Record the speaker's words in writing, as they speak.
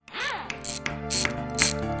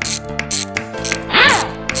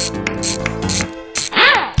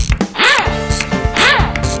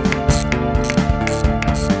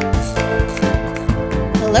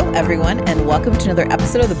everyone, and welcome to another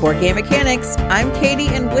episode of the Board Game Mechanics. I'm Katie,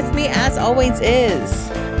 and with me, as always, is...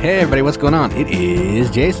 Hey, everybody, what's going on? It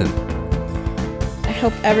is Jason. I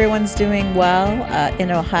hope everyone's doing well.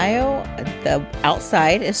 In Ohio, the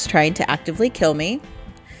outside is trying to actively kill me.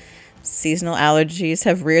 Seasonal allergies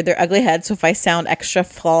have reared their ugly head, so if I sound extra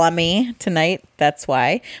flummy tonight, that's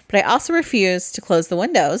why. But I also refuse to close the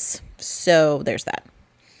windows, so there's that.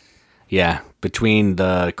 Yeah, between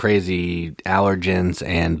the crazy allergens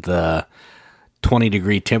and the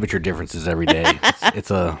 20-degree temperature differences every day,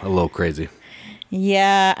 it's a little crazy.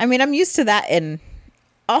 Yeah, I mean, I'm used to that in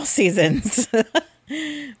all seasons.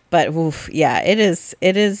 But oof, yeah, it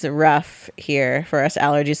is rough here for us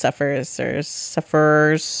allergy sufferers. I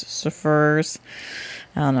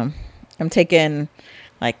don't know. I'm taking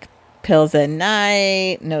like pills at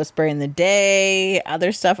night, nose spray in the day,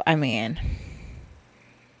 other stuff. I mean,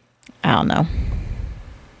 I don't know.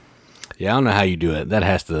 Yeah, I don't know how you do it. That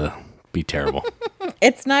has to be terrible.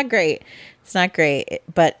 It's not great.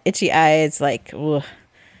 But itchy eyes, like, ugh.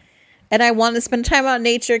 And I want to spend time out in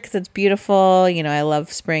nature because it's beautiful. You know, I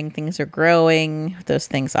love spring. Things are growing. Those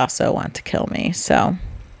things also want to kill me. So,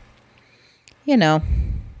 you know,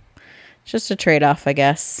 it's just a trade-off, I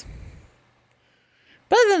guess.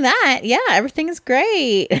 But other than that, yeah, everything is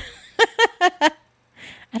great.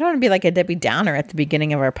 I don't want to be like a Debbie Downer at the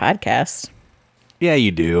beginning of our podcast. Yeah,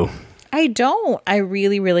 you do. I don't. I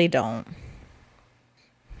really, really don't.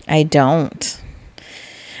 I don't.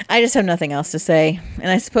 I just have nothing else to say. And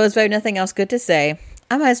I suppose if I have nothing else good to say,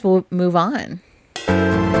 I might as well move on.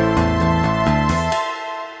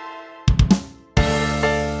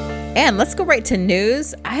 And let's go right to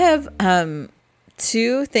news. I have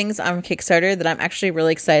two things on Kickstarter that I'm actually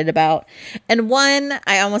really excited about. And one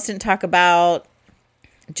I almost didn't talk about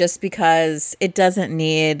just because it doesn't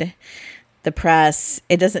need the press.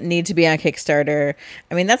 It doesn't need to be on Kickstarter.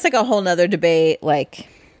 I mean, that's like a whole nother debate, like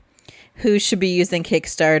who should be using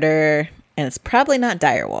Kickstarter, and it's probably not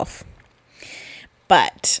Direwolf.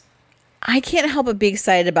 But I can't help but be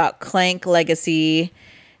excited about Clank Legacy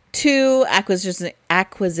 2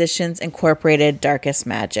 Acquisitions Incorporated Darkest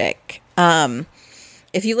Magic.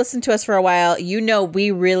 If you listen to us for a while, you know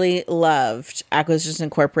we really loved Acquisitions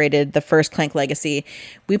Incorporated, the first Clank Legacy.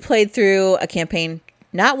 We played through a campaign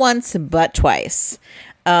not once, but twice.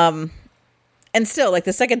 And still, like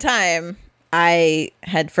the second time, I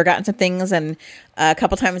had forgotten some things, and a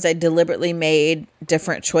couple times I deliberately made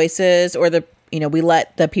different choices, or we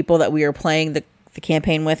let the people that we were playing the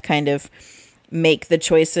campaign with kind of make the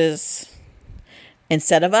choices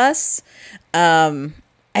instead of us.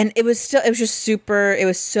 And it was so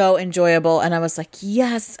enjoyable. And I was like,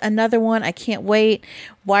 yes, another one. I can't wait.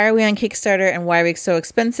 Why are we on Kickstarter and why are we so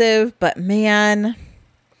expensive? But man,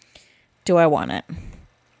 do I want it.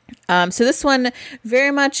 So this one,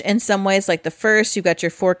 very much in some ways like the first, you've got your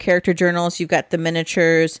 4 character journals, you've got the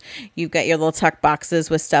miniatures, you've got your little tuck boxes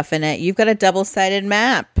with stuff in it. You've got a double-sided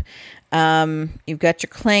map. You've got your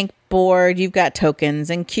Clank board, you've got tokens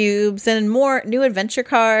and cubes and more new adventure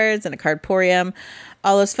cards and a cardporium,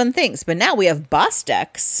 all those fun things. But now we have boss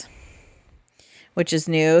decks, which is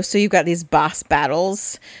new. So you've got these boss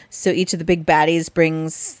battles. So each of the big baddies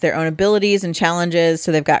brings their own abilities and challenges.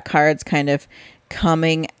 So they've got cards kind of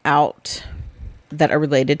coming out that are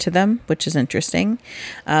related to them, which is interesting.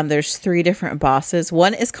 There's 3 different bosses.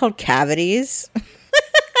 One is called Cavities.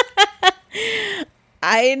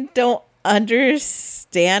 I don't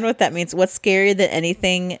understand what that means. What's scarier than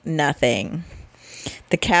anything? Nothing.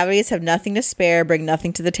 The cavities have nothing to spare, bring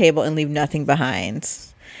nothing to the table, and leave nothing behind.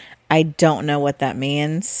 I don't know what that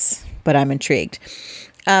means, but I'm intrigued.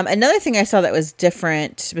 Another thing I saw that was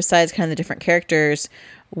different, besides kind of the different characters,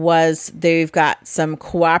 was they've got some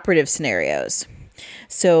cooperative scenarios.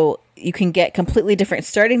 So you can get completely different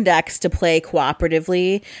starting decks to play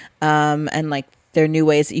cooperatively, and like there are new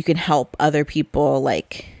ways that you can help other people.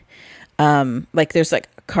 Like there's like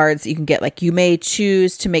cards that you can get. Like you may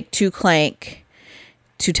choose to make 2 Clank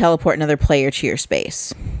to teleport another player to your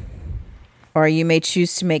space, or you may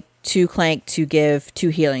choose to make 2 Clank to give 2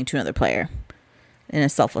 healing to another player in a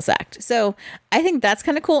selfless act. So I think that's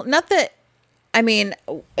kind of cool. Not that, I mean,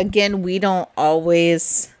 again, we don't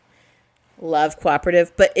always love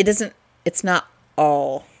cooperative, but it's not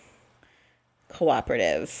all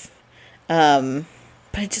cooperative.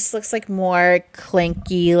 But it just looks like more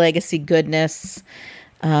Clanky Legacy goodness.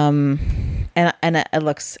 And it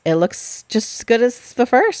looks just as good as the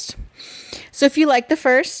first. So if you like the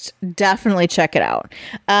first, definitely check it out.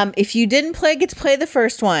 If you didn't get to play the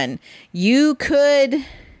first one, you could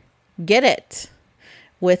get it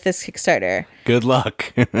with this Kickstarter. Good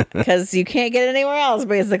luck. Because you can't get it anywhere else,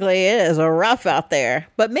 basically. It is rough out there.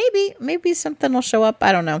 But maybe something will show up.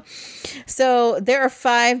 I don't know. So there are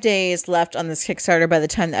 5 days left on this Kickstarter by the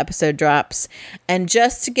time the episode drops. And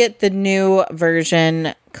just to get the new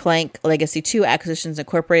version, Clank Legacy 2 Acquisitions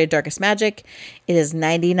Incorporated Darkest Magic, it is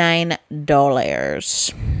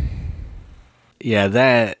 $99.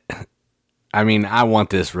 Yeah, I want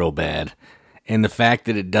this real bad. And the fact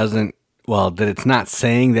that that it's not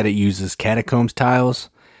saying that it uses catacombs tiles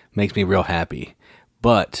makes me real happy.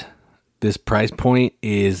 But this price point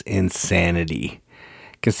is insanity,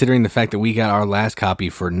 considering the fact that we got our last copy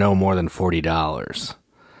for no more than $40.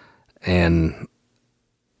 And,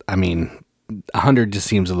 100 just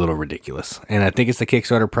seems a little ridiculous. And I think it's the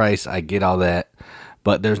Kickstarter price. I get all that.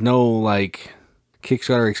 But there's no,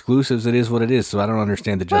 Kickstarter exclusives. It is what it is. So I don't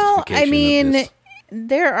understand the justification of this.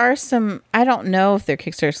 There are some, I don't know if they're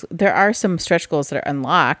Kickstarter, there are some stretch goals that are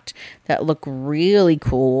unlocked that look really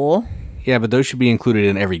cool. Yeah, but those should be included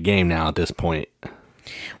in every game now at this point.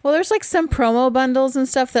 Well, there's some promo bundles and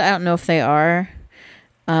stuff that I don't know if they are.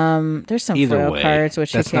 There's some foil cards,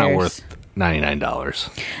 which that's not worth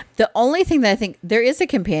 $99. The only thing that I think, there is a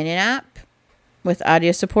companion app with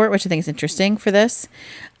audio support, which I think is interesting for this.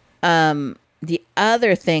 The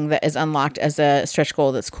other thing that is unlocked as a stretch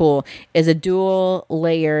goal that's cool is a dual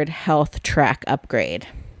layered health track upgrade.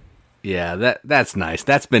 Yeah, that's nice.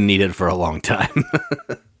 That's been needed for a long time.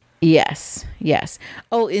 Yes.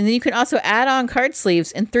 Oh, and then you can also add on card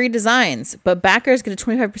sleeves in 3 designs, but backers get a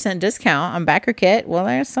 25% discount on backer kit. Well,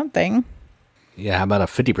 there's something. Yeah, how about a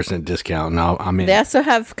 50% discount? No, They also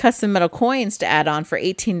have custom metal coins to add on for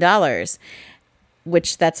 $18.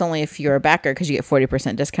 Which that's only if you're a backer, because you get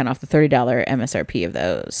 40% discount off the $30 MSRP of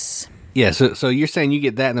those. Yeah, so you're saying you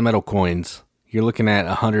get that in the metal coins. You're looking at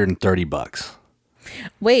 $130.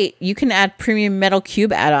 Wait, you can add premium metal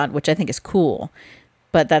cube add-on, which I think is cool.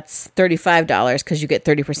 But that's $35 because you get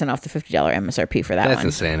 30% off the $50 MSRP for that one. That's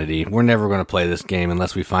insanity. We're never going to play this game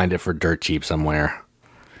unless we find it for dirt cheap somewhere.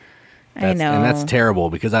 I know. And that's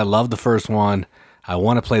terrible because I love the first one. I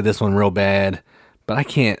want to play this one real bad, but I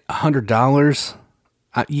can't. $100?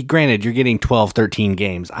 Granted, you're getting 12, 13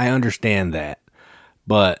 games. I understand that.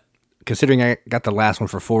 But considering I got the last one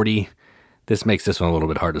for $40, this makes this one a little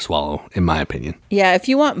bit hard to swallow, in my opinion. Yeah, if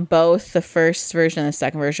you want both the first version and the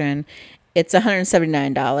second version, it's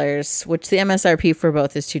 $179, which the MSRP for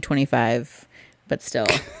both is $225, but still.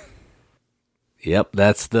 Yep,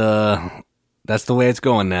 that's the way it's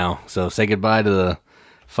going now. So say goodbye to the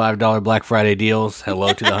 $5 Black Friday deals.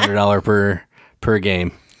 Hello to the $100 per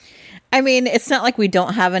game. It's not like we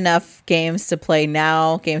don't have enough games to play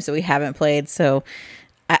now, games that we haven't played. So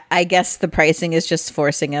I guess the pricing is just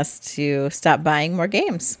forcing us to stop buying more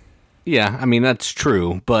games. Yeah, that's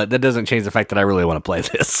true, but that doesn't change the fact that I really want to play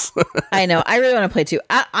this. I know. I really want to play too.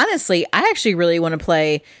 Honestly, I actually really want to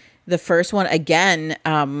play the first one again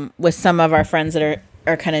with some of our friends that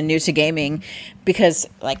are kind of new to gaming, because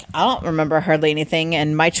I don't remember hardly anything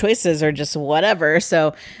and my choices are just whatever.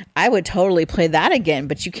 So I would totally play that again,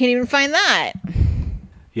 but you can't even find that.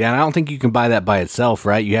 Yeah, and I don't think you can buy that by itself,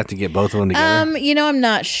 right? You have to get both of them together. I'm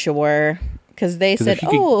not sure, because they said,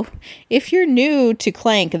 if you're new to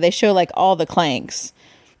Clank, they show all the Clanks.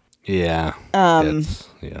 Yeah.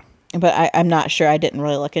 Yeah. But I'm not sure. I didn't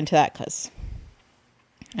really look into that because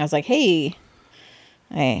I was like, hey,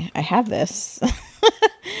 I have this.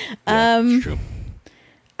 It's true.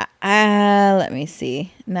 Let me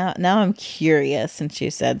see. Now I'm curious since you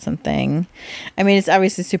said something. It's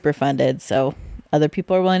obviously super funded, so other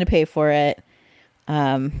people are willing to pay for it.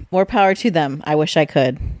 More power to them. I wish I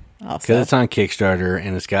could. Also, because it's on Kickstarter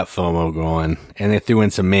and it's got FOMO going, and they threw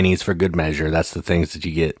in some minis for good measure. That's the things that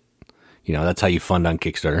you get. That's how you fund on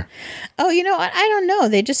Kickstarter. Oh, I don't know.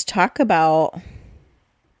 They just talk about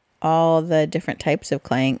all the different types of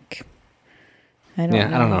Clank. I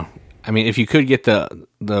don't know. If you could get the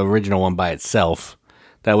original one by itself,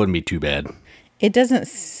 that wouldn't be too bad. It doesn't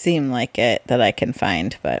seem like it that I can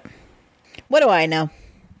find, but what do I know?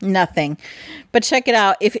 Nothing. But check it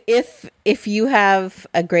out. If you have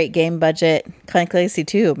a great game budget, Clank Legacy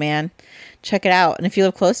 2, man, check it out. And if you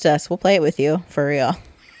live close to us, we'll play it with you for real.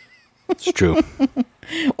 It's true.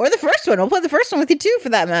 Or the first one. We'll play the first one with you too, for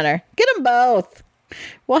that matter. Get them both.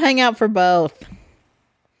 We'll hang out for both.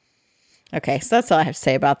 Okay, so that's all I have to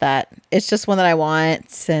say about that. It's just one that I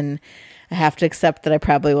want, and I have to accept that I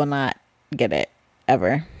probably will not get it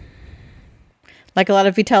ever. Like a lot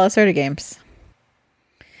of Vital Lacerda games.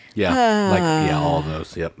 Yeah, all of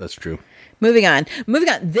those. Yep, that's true. Moving on.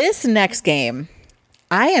 This next game,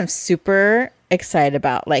 I am super excited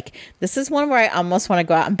about. Like, this is one where I almost want to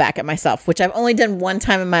go out and back it myself, which I've only done one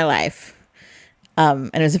time in my life. And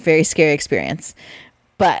it was a very scary experience.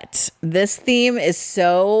 But this theme is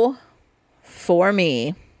so for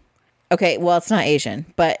me. Okay, well, it's not Asian,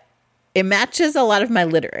 but it matches a lot of my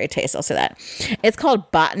literary taste. I'll say that. It's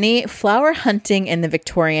called Botany, Flower Hunting in the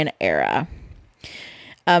Victorian Era.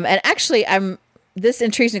 And actually, this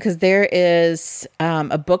intrigues me because there is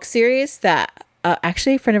a book series that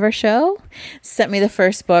actually a friend of our show sent me the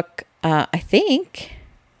first book, I think.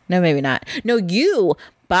 No, maybe not. No, you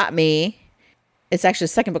bought me. It's actually the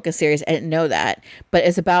second book in the series. I didn't know that. But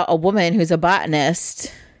it's about a woman who's a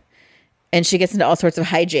botanist, and she gets into all sorts of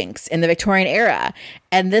hijinks in the Victorian era.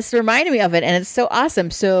 And this reminded me of it, and it's so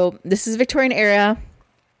awesome. So this is Victorian era.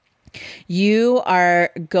 You are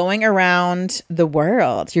going around the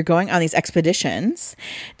world. You're going on these expeditions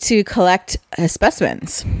to collect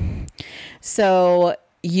specimens. So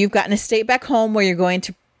you've got an estate back home where you're going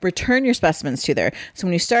to return your specimens to there. So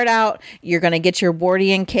when you start out, you're going to get your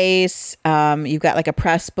Wardian case. You've got like a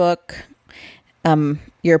press book.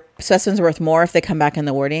 Your specimens are worth more if they come back in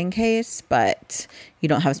the Wardian case, but you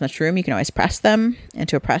don't have as much room. You can always press them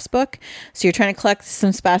into a press book. So you're trying to collect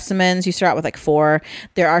some specimens. You start out with like 4.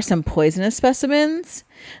 There are some poisonous specimens,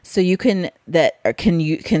 so you can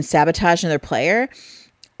sabotage another player.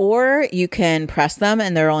 Or you can press them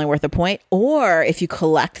and they're only worth a point. Or if you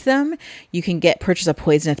collect them, you can purchase a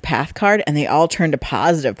poisonous path card and they all turn to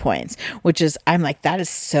positive points, which is, I'm like, that is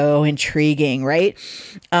so intriguing, right?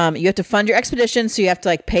 You have to fund your expedition. So you have to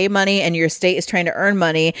like pay money, and your estate is trying to earn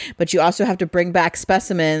money, but you also have to bring back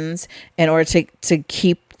specimens in order to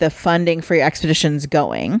keep the funding for your expeditions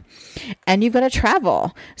going. And you've got to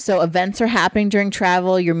travel. So events are happening during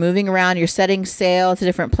travel. You're moving around. You're setting sail to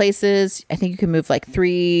different places. I think you can move like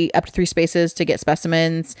up to 3 spaces to get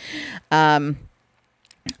specimens. Trying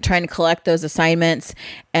to collect those assignments.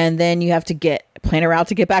 And then you have to plan a route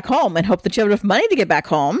to get back home and hope that you have enough money to get back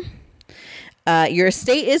home. Your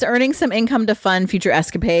estate is earning some income to fund future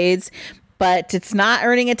escapades, but it's not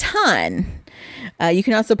earning a ton. You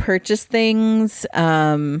can also purchase things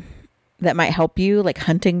that might help you, like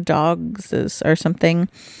hunting dogs or something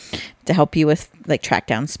to help you with like track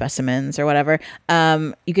down specimens or whatever.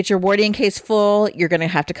 You get your Wardian case full. You're going to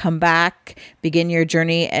have to come back, begin your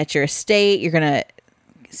journey at your estate. You're going to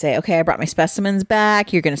say, okay, I brought my specimens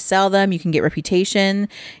back. You're going to sell them. You can get reputation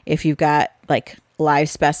if you've got like live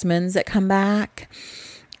specimens that come back.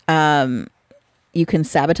 You can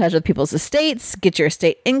sabotage other people's estates, get your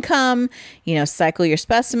estate income, cycle your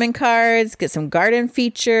specimen cards, get some garden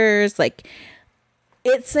features. Like,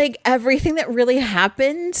 it's like everything that really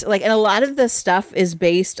happened. Like, and a lot of the stuff is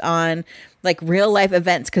based on like real life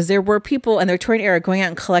events, because there were people in the Victorian era going out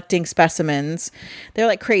and collecting specimens. They're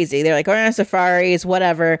like crazy. They're like going on safaris,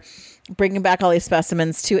 whatever, bringing back all these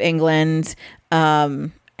specimens to England.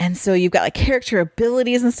 And so you've got like character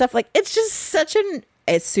abilities and stuff. Like, it's just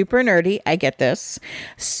it's super nerdy. I get this.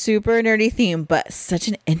 Super nerdy theme, but such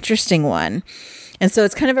an interesting one. And so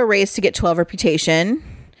it's kind of a race to get 12 reputation.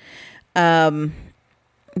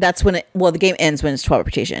 That's when the game ends when it's 12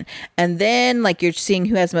 reputation. And then like you're seeing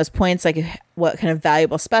who has the most points, like what kind of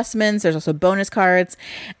valuable specimens. There's also bonus cards.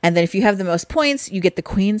 And then if you have the most points, you get the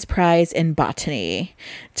Queen's Prize in Botany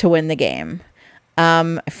to win the game.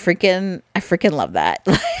 I freaking love that.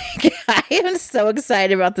 Like, I am so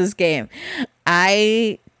excited about this game.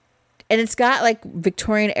 And it's got like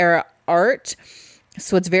Victorian era art.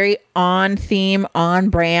 So it's very on theme, on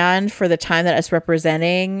brand for the time that it's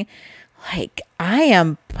representing. Like, I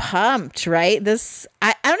am pumped, right?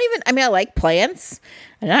 I like plants,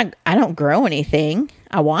 and I don't grow anything.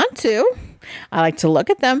 I want to. I like to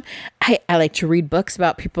look at them. I like to read books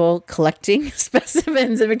about people collecting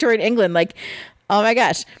specimens in Victorian England. Like, oh my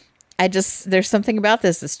gosh. There's something about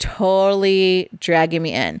this that's totally dragging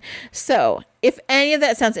me in. So if any of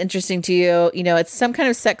that sounds interesting to you, it's some kind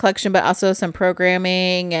of set collection, but also some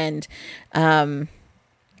programming and, some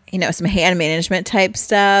hand management type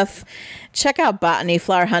stuff. Check out Botany,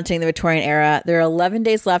 Flower Hunting, the Victorian Era. There are 11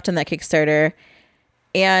 days left on that Kickstarter.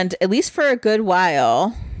 And at least for a good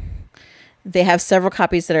while, they have several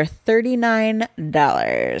copies that are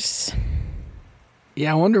 $39.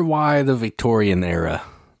 Yeah, I wonder why the Victorian Era.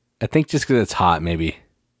 I think just because it's hot, maybe.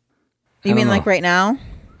 You mean like right now?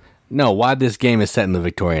 No, why this game is set in the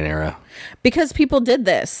Victorian Era. Because people did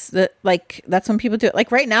this. That's when people do it.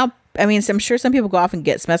 Like right now, I mean, I'm sure some people go off and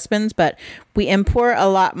get specimens, but we import a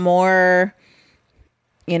lot more,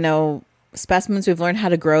 specimens. We've learned how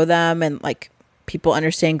to grow them, and like people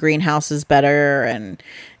understand greenhouses better and,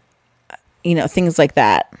 things like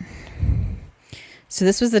that. So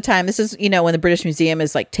this was the time. This is, when the British Museum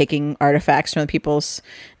is like taking artifacts from the people's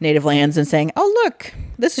native lands and saying, "Oh, look,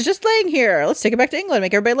 this is just laying here. Let's take it back to England.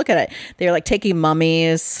 Make everybody look at it." They're like taking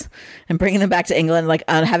mummies and bringing them back to England, like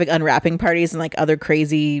having unwrapping parties and like other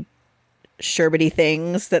crazy sherbety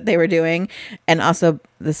things that they were doing. And also,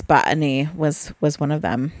 this Botany was one of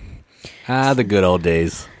them. The good old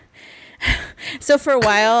days. So for a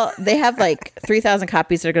while, they have like 3,000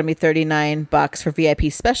 copies that are going to be $39 for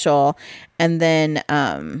VIP special, and then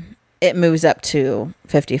it moves up to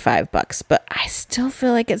 $55. But I still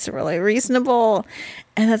feel like it's really reasonable,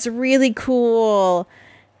 and that's really cool.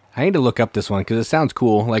 I need to look up this one because it sounds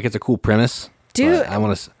cool. Like it's a cool premise. Dude, I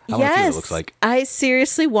want to see what it looks like. I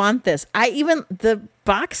seriously want this. The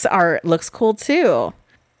box art looks cool too.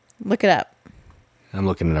 Look it up. I'm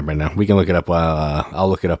looking it up right now. We can look it up while I'll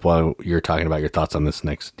look it up while you're talking about your thoughts on this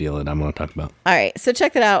next deal that I'm going to talk about. All right, so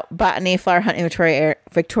check that out. Botany Flower Hunting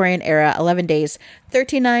Victorian Era, 11 days,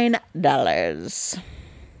 $39.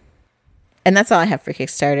 And that's all I have for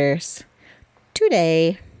Kickstarters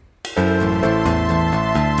today.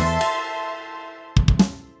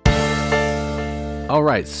 All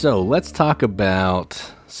right, so let's talk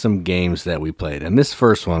about some games that we played. And this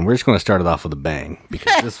first one, we're just going to start it off with a bang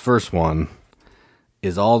because this first one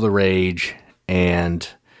is all the rage, and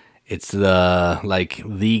it's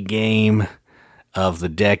the game of the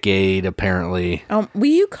decade, apparently. Will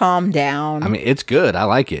you calm down? I mean, it's good. I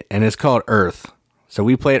like it. And it's called Earth. So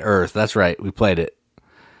we played Earth. That's right. We played it.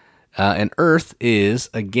 And Earth is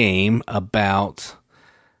a game about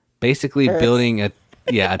basically building a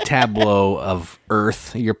tableau of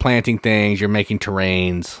Earth. You're planting things. You're making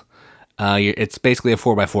terrains. It's basically a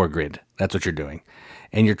 4x4 grid. That's what you're doing.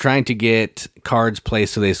 And you're trying to get cards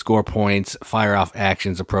placed so they score points, fire off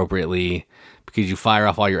actions appropriately, because you fire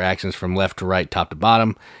off all your actions from left to right, top to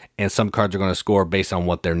bottom, and some cards are going to score based on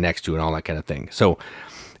what they're next to and all that kind of thing. So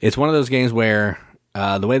it's one of those games where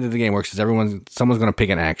the way that the game works is someone's going to pick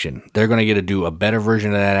an action. They're going to get to do a better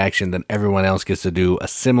version of that action than everyone else gets to do a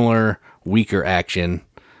similar, weaker action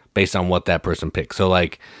based on what that person picks. So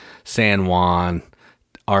like San Juan,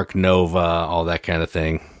 Arc Nova, all that kind of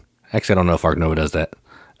thing. Actually, I don't know if Arc Nova does that.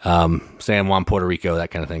 San Juan, Puerto Rico, that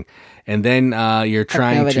kind of thing. And then you're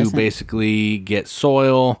trying to basically get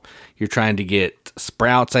soil. You're trying to get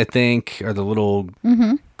sprouts, I think, or the little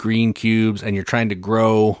green cubes. And you're trying to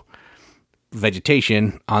grow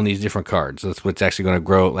vegetation on these different cards. That's what's actually going to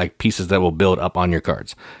grow, like pieces that will build up on your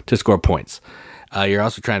cards to score points. You're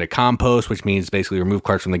also trying to compost, which means basically remove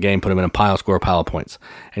cards from the game, put them in a pile, score a pile of points.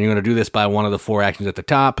 And you're going to do this by one of the 4 actions at the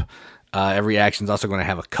top. Every action is also going to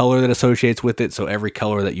have a color that associates with it. So every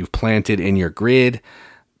color that you've planted in your grid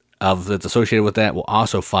that's associated with that will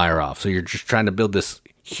also fire off. So you're just trying to build this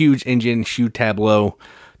huge engine, huge tableau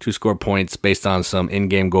to score points based on some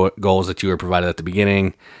in-game goals that you were provided at the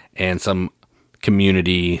beginning and some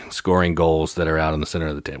community scoring goals that are out in the center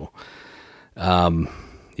of the table.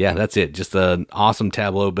 That's it. Just an awesome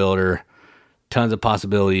tableau builder. Tons of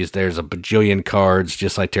possibilities. There's a bajillion cards,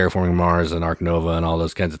 just like Terraforming Mars and Arc Nova and all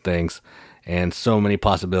those kinds of things. And so many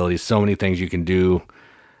possibilities, so many things you can do.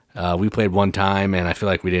 We played one time, and I feel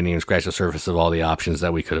like we didn't even scratch the surface of all the options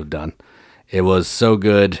that we could have done. It was so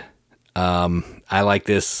good. I like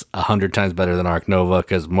this 100 times better than Arc Nova,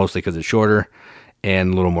 mostly because it's shorter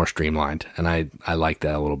and a little more streamlined. And I like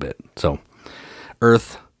that a little bit. So,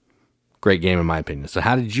 Earth, great game in my opinion. So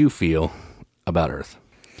how did you feel about Earth?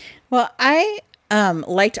 Well, I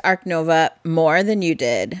liked Arc Nova more than you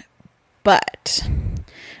did, but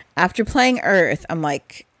after playing Earth, I'm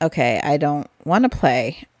like, okay, I don't want to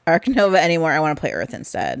play Arc Nova anymore. I want to play Earth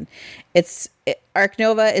instead. Arc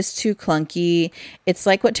Nova is too clunky. It's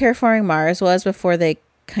like what Terraforming Mars was before they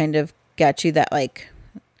kind of got you that like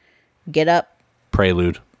get up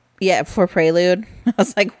prelude. Yeah, before Prelude. I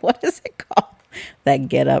was like, what is it called? That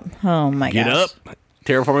get up. Oh my gosh. Get up.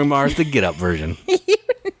 Terraforming Mars, the get up version.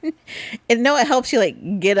 And no, it helps you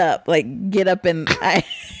like get up and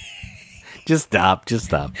Just stop.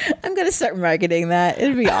 I'm gonna start marketing that.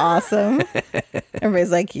 It'd be awesome.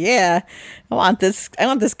 Everybody's like, yeah, I want this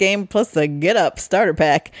game plus the get up starter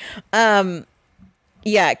pack.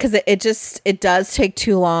 Yeah, because it does take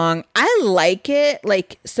too long. I like it.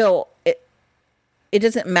 Like, so it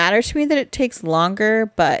doesn't matter to me that it takes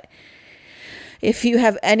longer, but if you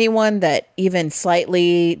have anyone that even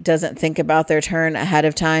slightly doesn't think about their turn ahead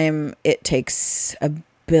of time, it takes a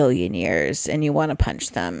billion years and you want to punch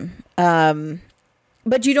them.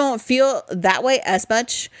 But you don't feel that way as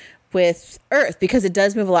much with Earth because it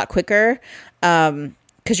does move a lot quicker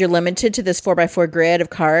because you're limited to this 4x4 grid of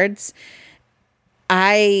cards.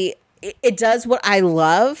 it does what I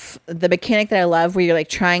love, the mechanic that I love, where you're like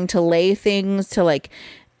trying to lay things to like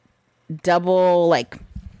double like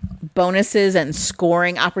bonuses and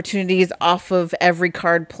scoring opportunities off of every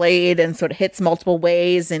card played, and so it hits multiple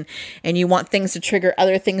ways, and you want things to trigger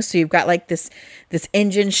other things, so you've got like this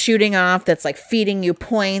engine shooting off that's like feeding you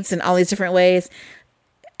points in all these different ways.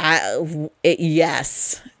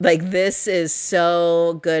 Yes, like this is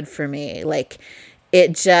so good for me. Like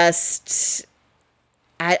it just,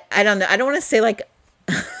 I don't know, I don't want to say like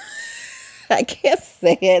I can't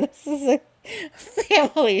say it, this is a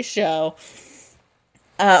family show.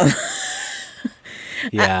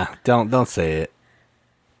 Yeah, don't say it.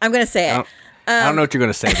 I'm gonna say it. I don't know what you're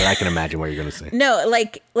gonna say, but I can imagine what you're gonna say. No,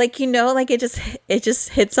 like it just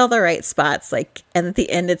hits all the right spots. Like, and at the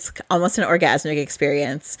end, it's almost an orgasmic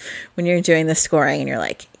experience when you're doing the scoring, and you're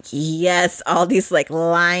like, yes, all these like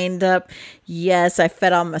lined up. Yes, I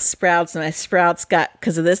fed all my sprouts, and my sprouts got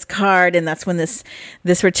because of this card, and that's when this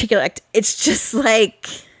particular it's just like.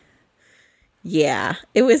 Yeah,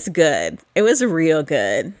 it was good. It was real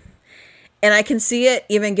good. And I can see it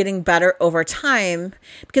even getting better over time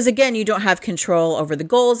because, again, you don't have control over the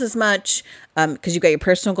goals as much because you got your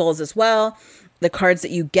personal goals as well. The cards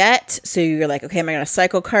that you get. So you're like, okay, am I going to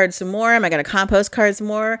cycle cards some more? Am I going to compost cards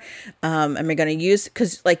more? Am I going to use,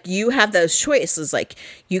 because like you have those choices. Like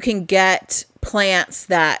you can get plants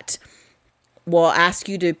that will ask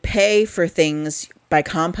you to pay for things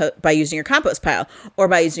by using your compost pile, or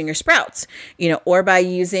by using your sprouts, or by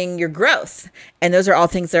using your growth. And those are all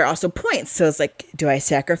things that are also points. So it's like, do I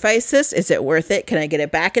sacrifice this? Is it worth it? Can I get it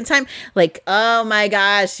back in time? Like, oh my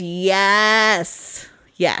gosh. Yes.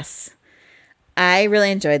 Yes. I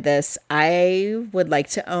really enjoyed this. I would like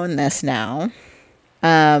to own this now.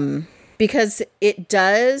 Because it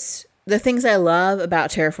does the things I love about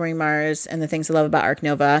Terraforming Mars and the things I love about Arc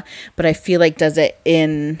Nova, but I feel like does it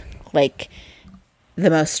in like the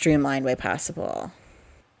most streamlined way possible.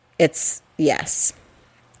 Yes,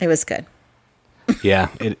 it was good. Yeah.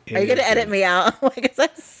 Are you going to edit me out?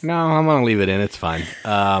 No, I'm going to leave it in. It's fine.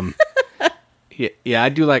 Yeah, I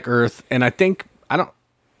do like Earth, and I think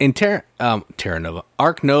in Terra Nova,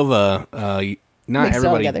 Arc Nova, not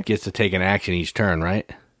everybody gets to take an action each turn, right?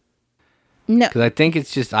 No. Because I think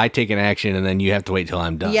it's just I take an action and then you have to wait till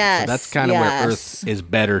I'm done. Yes. So that's kind of where Earth is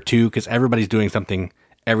better too, because everybody's doing something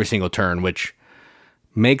every single turn, which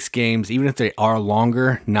makes games, even if they are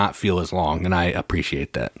longer, not feel as long, and I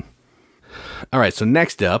appreciate that. All right, so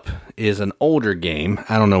next up is an older game.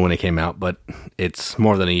 I don't know when it came out, but it's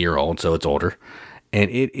more than a year old, so it's older. And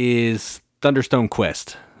it is Thunderstone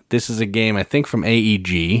Quest. This is a game, I think, from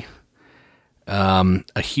AEG.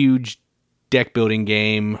 A huge deck building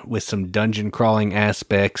game with some dungeon crawling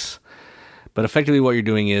aspects. But effectively what you're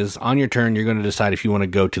doing is, on your turn, you're going to decide if you want to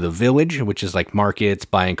go to the village, which is like markets,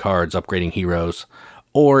 buying cards, upgrading heroes,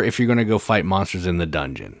 or if you're going to go fight monsters in the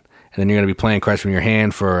dungeon. And then you're going to be playing cards from your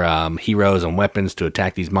hand for heroes and weapons to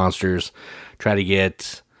attack these monsters, try to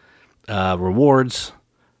get rewards,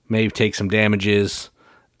 maybe take some damages,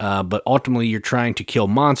 but ultimately you're trying to kill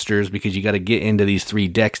monsters because you got to get into these 3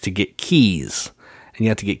 decks to get keys. And you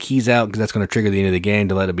have to get keys out because that's going to trigger the end of the game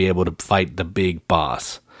to let it be able to fight the big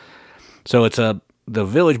boss. So the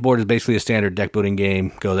village board is basically a standard deck building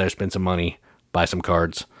game. Go there, spend some money, buy some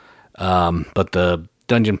cards. But the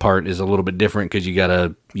dungeon part is a little bit different because you got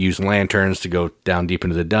to use lanterns to go down deep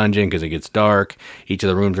into the dungeon because it gets dark. Each of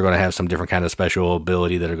the rooms are going to have some different kind of special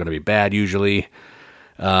ability that are going to be bad usually.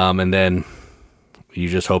 And then you're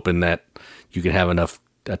just hoping that you can have enough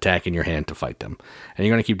attack in your hand to fight them. And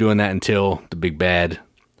you're going to keep doing that until the big bad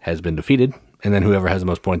has been defeated. And then whoever has the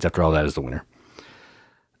most points after all that is the winner.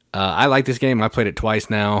 I like this game. I played it twice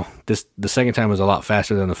now. The second time was a lot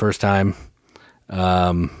faster than the first time,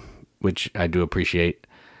 which I do appreciate.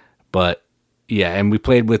 But yeah, and we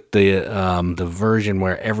played with the version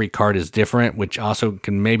where every card is different, which also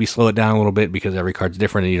can maybe slow it down a little bit because every card's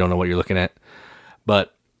different and you don't know what you're looking at.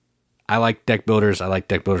 But I like deck builders. I like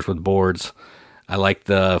deck builders with boards. I like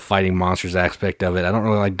the fighting monsters aspect of it. I don't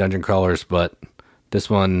really like dungeon crawlers, but this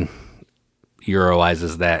one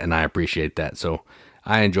Euroizes that, and I appreciate that. So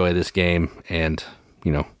I enjoy this game, and,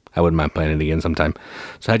 I wouldn't mind playing it again sometime.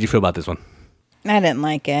 So how'd you feel about this one? I didn't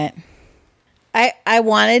like it. I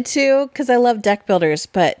wanted to because I love deck builders,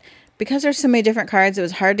 but because there's so many different cards, it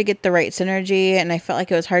was hard to get the right synergy, and I felt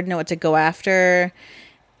like it was hard to know what to go after.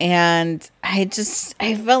 And I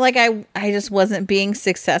felt like I just wasn't being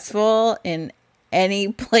successful in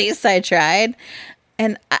any place I tried.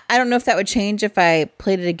 And I don't know if that would change if I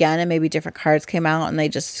played it again and maybe different cards came out and they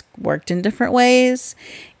just worked in different ways.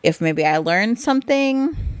 If maybe I learned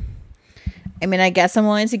something. I mean, I guess I'm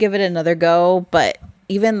willing to give it another go, but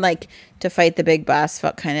even like to fight the big boss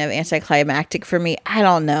felt kind of anticlimactic for me. I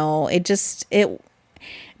don't know.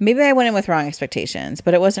 Maybe I went in with wrong expectations,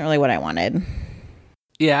 but it wasn't really what I wanted.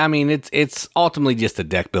 Yeah, I mean, it's ultimately just a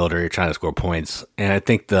deck builder. You're trying to score points, and I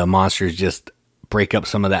think the monsters just break up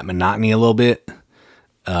some of that monotony a little bit.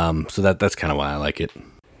 So that's kind of why I like it.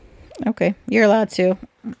 Okay, you're allowed to.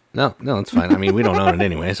 No, it's fine. I mean, we don't own it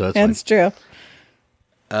anyway, so that's fine. That's true.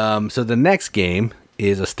 So the next game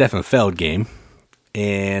is a Stefan Feld game,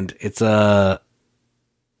 and it's a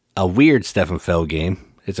weird Stefan Feld game.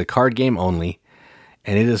 It's a card game only,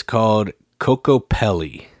 and it is called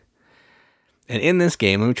Kokopelli. And in this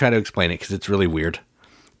game, let me try to explain it because it's really weird.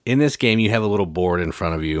 In this game, you have a little board in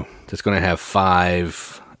front of you that's going to have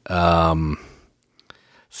 5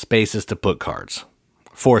 spaces to put cards.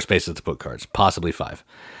 4 spaces to put cards, possibly 5.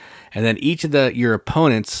 And then each of your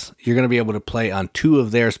opponents, you're going to be able to play on 2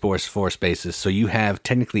 of their 4 spaces. So you have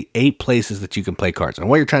technically 8 places that you can play cards. And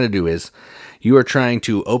what you're trying to do is you are trying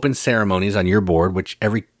to open ceremonies on your board, which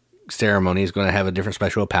every ceremony is going to have a different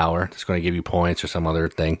special power. It's going to give you points or some other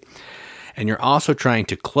thing. And you're also trying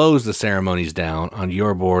to close the ceremonies down on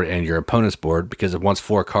your board and your opponent's board, because once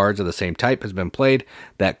 4 cards of the same type has been played,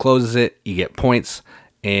 that closes it, you get points,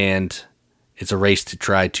 and it's a race to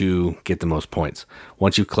try to get the most points.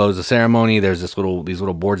 Once you close the ceremony, there's these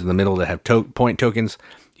little boards in the middle that have point tokens.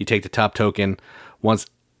 You take the top token. Once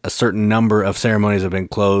a certain number of ceremonies have been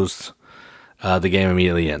closed, the game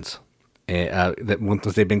immediately ends.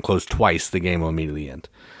 Once they've been closed twice, the game will immediately end.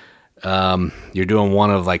 You're doing one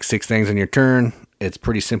of like 6 things on your turn. It's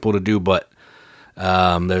pretty simple to do, but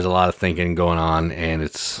there's a lot of thinking going on, and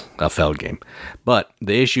it's a Feld game. But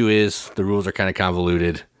the issue is the rules are kind of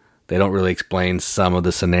convoluted. They don't really explain some of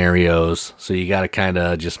the scenarios, so you got to kind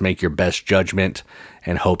of just make your best judgment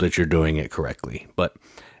and hope that you're doing it correctly. But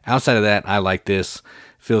outside of that, I like this.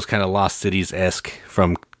 Feels kind of Lost Cities-esque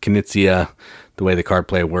from Knizia, the way the card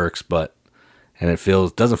play works, and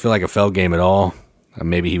it doesn't feel like a Feld game at all.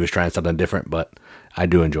 Maybe he was trying something different, but I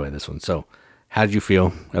do enjoy this one. So, how did you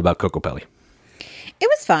feel about Kokopelli? It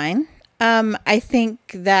was fine. I think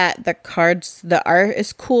that the art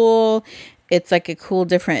is cool. It's like a cool,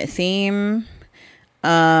 different theme.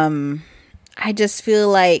 I just feel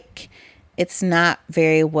like it's not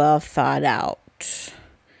very well thought out.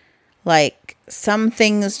 Like, some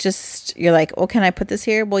things just, you're like, oh, can I put this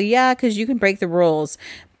here? Well, yeah, because you can break the rules.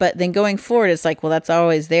 But then going forward, it's like, well, that's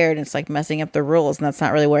always there, and it's like messing up the rules, and that's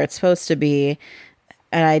not really where it's supposed to be.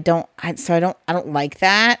 And I don't like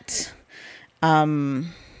that. I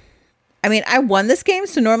mean, I won this game,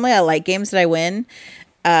 so normally I like games that I win.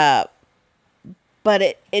 But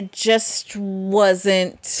it just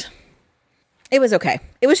wasn't. It was okay.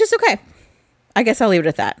 It was just okay. I guess I'll leave it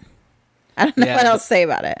at that. I don't know what else to say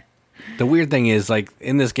about it. The weird thing is, like,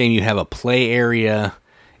 in this game, you have a play area,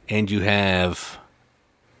 and you have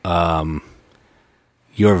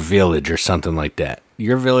your village or something like that.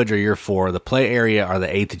 Your village or your 4. The play area are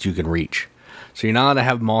the 8 that you can reach. So you're not allowed to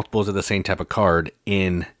have multiples of the same type of card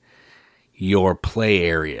in your play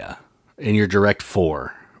area, in your direct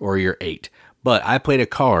 4 or your 8. But I played a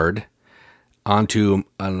card onto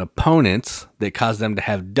an opponent's that caused them to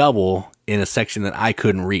have double in a section that I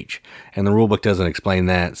couldn't reach. And the rulebook doesn't explain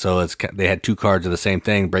that. So they had 2 cards of the same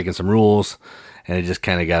thing, breaking some rules, and it just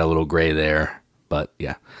kind of got a little gray there. But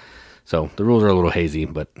yeah, so the rules are a little hazy,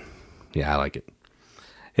 but yeah, I like it.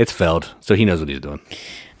 It's Feld, so he knows what he's doing.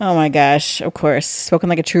 Oh my gosh, of course. Spoken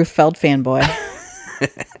like a true Feld fanboy.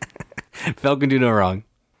 Feld can do no wrong.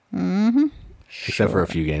 Mm-hmm. Except for a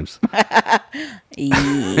few games.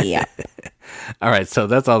 Yeah. All right, so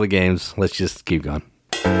that's all the games. Let's just keep going.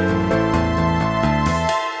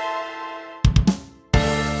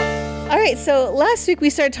 All right, so last week we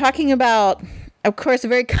started talking about, of course, a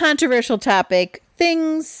very controversial topic,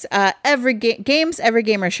 things games every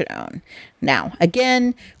gamer should own. Now,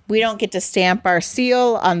 again, we don't get to stamp our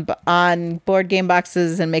seal on board game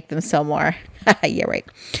boxes and make them sell more. Yeah, right.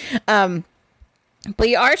 But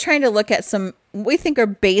you are trying to look at some we think are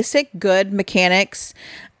basic good mechanics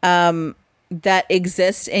that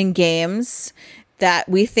exist in games that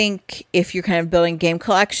we think if you're kind of building game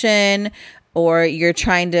collection or you're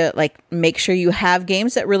trying to like make sure you have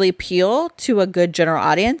games that really appeal to a good general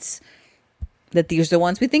audience, that these are the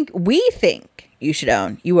ones we think you should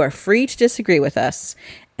own. You are free to disagree with us,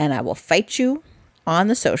 and I will fight you on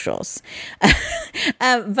the socials.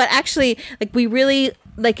 But actually, like, we really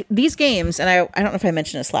like these games, and I don't know if I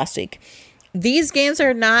mentioned this last week. These games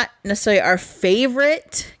are not necessarily our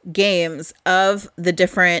favorite games of the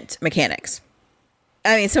different mechanics.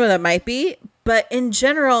 I mean, some of them might be, but in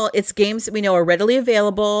general, it's games that we know are readily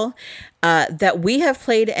available, that we have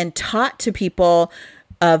played and taught to people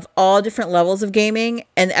of all different levels of gaming,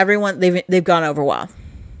 and everyone they've gone over well.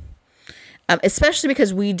 Especially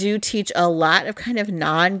because we do teach a lot of kind of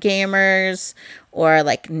non-gamers or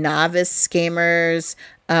like novice gamers.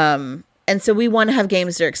 And so we want to have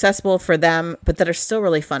games that are accessible for them, but that are still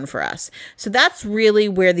really fun for us. So that's really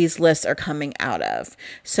where these lists are coming out of.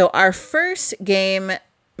 So our first game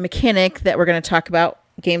mechanic that we're going to talk about,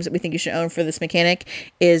 games that we think you should own for this mechanic,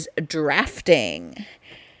 is drafting.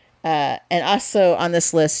 And also on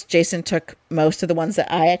this list, Jason took most of the ones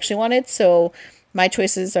that I actually wanted. So my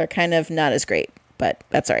choices are kind of not as great, but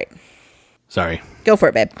that's all right. Sorry. Go for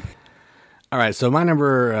it, babe. All right. So my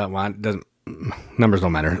numbers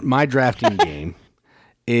don't matter. My drafting game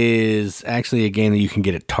is actually a game that you can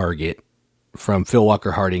get at Target from Phil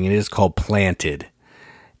Walker Harding. It is called Planted.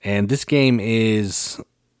 And this game is,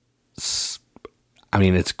 it's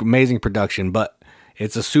amazing production, but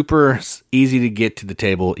it's a super easy to get to the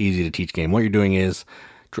table, easy to teach game. What you're doing is,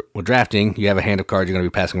 with drafting, you have a hand of cards. You're going to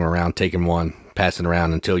be passing them around, taking one, passing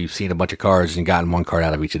around until you've seen a bunch of cards and gotten one card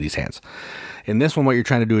out of each of these hands. In this one, what you're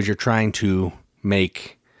trying to do is you're trying to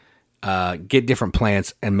get different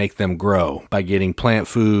plants and make them grow by getting plant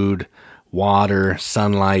food, water,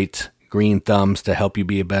 sunlight, green thumbs to help you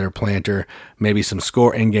be a better planter, maybe some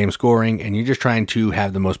in-game scoring, and you're just trying to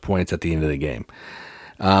have the most points at the end of the game.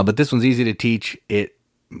 But this one's easy to teach. It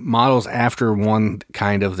models after one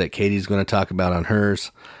kind of that Katie's going to talk about on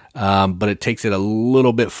hers, but it takes it a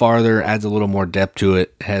little bit farther, adds a little more depth to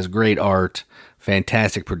it, has great art,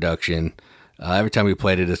 fantastic production. Every time we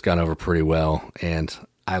played it, it's gone over pretty well, and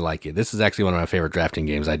I like it. This is actually one of my favorite drafting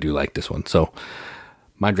games. I do like this one. So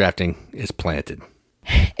my drafting is Planted.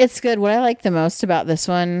 It's good. What I like the most about this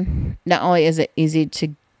one, not only is it easy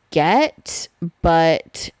to get,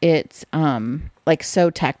 but it's like so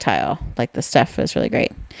tactile. Like the stuff is really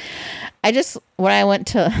great. When I went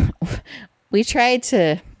to, we tried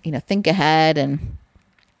to, think ahead and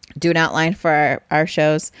do an outline for our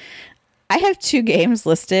shows. I have 2 games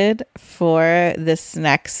listed for this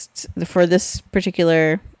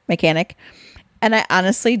particular mechanic, and I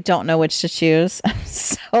honestly don't know which to choose.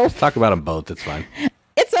 So talk about them both. It's fine.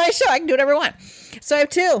 It's my show. I can do whatever I want. So I have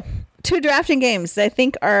two drafting games that I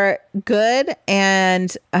think are good.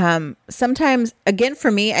 And sometimes, again,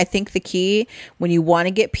 for me, I think the key when you want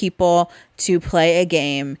to get people to play a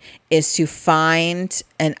game is to find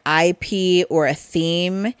an IP or a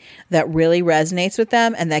theme that really resonates with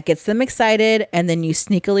them and that gets them excited. And then you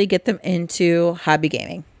sneakily get them into hobby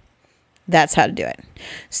gaming. That's how to do it.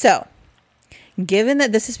 So given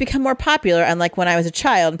that this has become more popular, unlike when I was a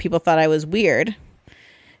child and people thought I was weird,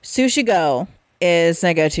 Sushi Go is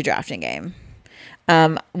my go-to drafting game.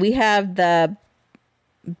 We have the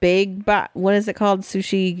big what is it called?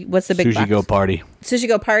 Sushi. What's the big Sushi box? Go Party. Sushi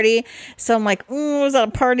Go Party. So I'm like, is that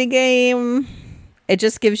a party game? It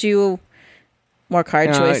just gives you more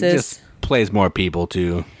card choices. It just plays more people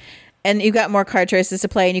too. And you got more card choices to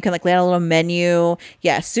play, and you can like lay out a little menu.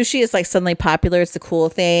 Yeah, sushi is like suddenly popular. It's the cool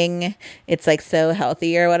thing. It's like so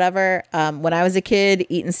healthy or whatever. When I was a kid,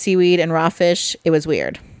 eating seaweed and raw fish, it was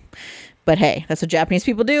weird. But hey, that's what Japanese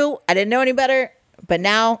people do. I didn't know any better, but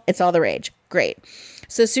now it's all the rage. Great.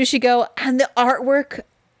 So Sushi Go, and the artwork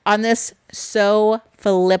on this, so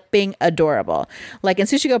flipping adorable. Like in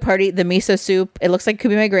Sushi Go Party, the miso soup, it looks like it could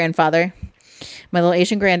be my grandfather, my little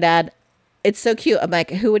Asian granddad. It's so cute. I'm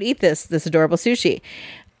like, who would eat this adorable sushi?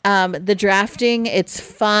 The drafting, it's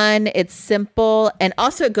fun, it's simple, and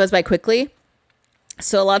also it goes by quickly.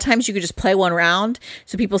 So a lot of times you could just play one round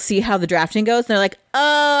so people see how the drafting goes. And they're like,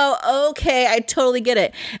 oh, okay, I totally get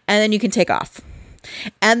it. And then you can take off.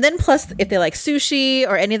 And then plus, if they like sushi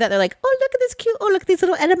or any of that, they're like, oh, look at this cute. Oh, look at these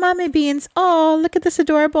little edamame beans. Oh, look at this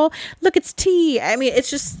adorable. Look, it's tea. I mean, it's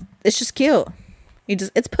just cute.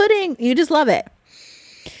 It's pudding. You just love it.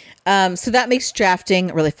 So that makes drafting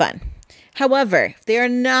really fun. However, if they are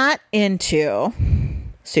not into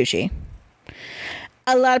sushi,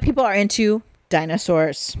 a lot of people are into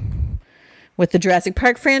dinosaurs. With the Jurassic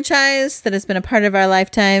Park franchise that has been a part of our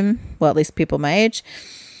lifetime, well, at least people my age,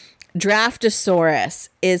 Draftosaurus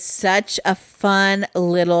is such a fun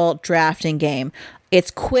little drafting game.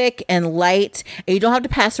 It's quick and light, and you don't have to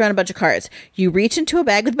pass around a bunch of cards. You reach into a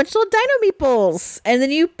bag with a bunch of little dino meeples, and then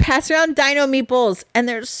you pass around dino meeples, and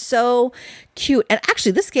they're so cute. And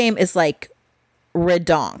actually, this game is like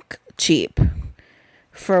redonk cheap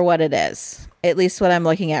for what it is, at least what I'm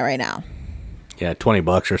looking at right now. Yeah,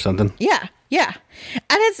 $20 or something. Yeah.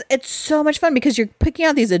 And it's so much fun because you're picking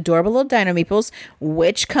out these adorable little dino meeples,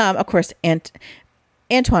 which come, of course,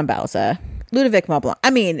 Antoine Bauza, Ludovic Maublanc. I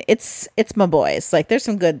mean, it's my boys. Like, there's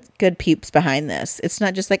some good peeps behind this. It's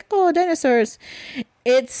not just like, oh, dinosaurs.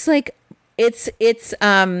 It's like, It's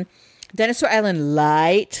Dinosaur Island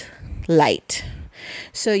light.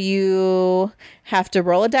 So you have to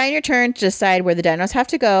roll a die in your turn to decide where the dinos have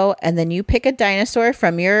to go, and then you pick a dinosaur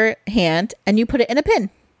from your hand and you put it in a pin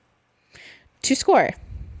to score.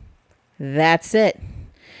 That's it.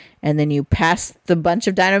 And then you pass the bunch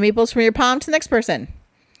of dino meeples from your palm to the next person.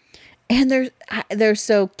 And they're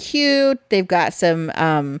so cute. They've got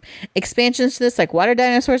some expansions to this, like water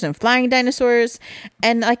dinosaurs and flying dinosaurs.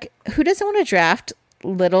 And like, who doesn't want to draft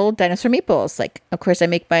little dinosaur meeples? Like, of course, I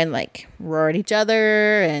make mine like roar at each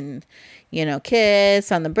other and,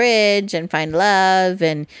 kiss on the bridge and find love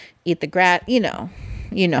and eat the grass. You know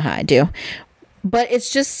how I do. But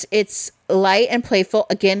it's light and playful.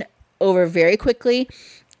 Again, over very quickly.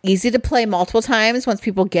 Easy to play multiple times once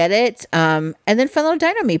people get it. And then fun little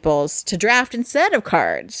dino meeples to draft instead of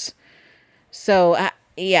cards. So,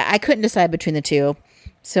 I couldn't decide between the two.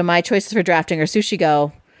 So my choices for drafting are Sushi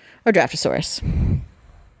Go or Draftosaurus.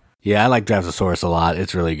 Yeah, I like Draftosaurus a lot.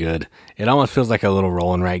 It's really good. It almost feels like a little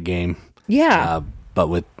roll and write game. Yeah. But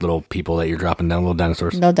with little people that you're dropping down, little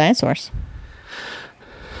dinosaurs. No dinosaurs.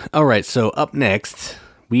 All right, so up next,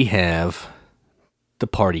 we have the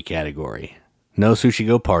party category. No Sushi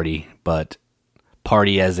Go party, but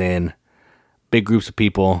party as in big groups of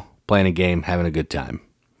people playing a game, having a good time.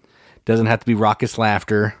 Doesn't have to be raucous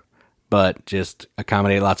laughter, but just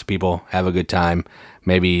accommodate lots of people, have a good time,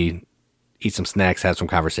 maybe eat some snacks, have some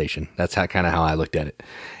conversation. That's kind of how I looked at it.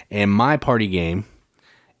 And my party game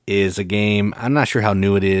is a game, I'm not sure how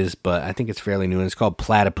new it is, but I think it's fairly new, and it's called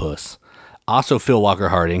Platypus. Also Phil Walker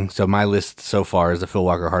Harding, so my list so far is the Phil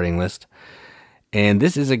Walker Harding list. And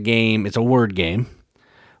this is a game, it's a word game,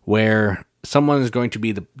 where someone is going to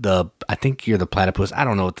be the I think you're the platypus, I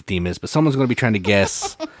don't know what the theme is, but someone's going to be trying to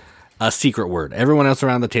guess a secret word. Everyone else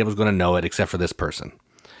around the table is going to know it except for this person.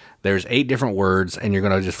 There's 8 different words, and they're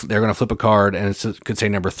going to flip a card, and it could say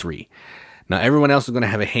number 3. Now, everyone else is going to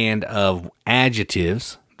have a hand of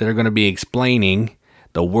adjectives that are going to be explaining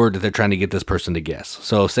the word that they're trying to get this person to guess.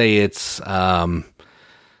 So say it's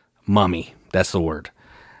mummy, that's the word.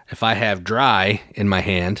 If I have dry in my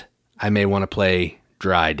hand, I may want to play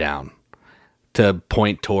dry down to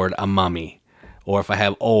point toward a mummy. Or if I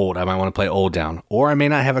have old, I might want to play old down. Or I may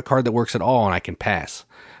not have a card that works at all and I can pass.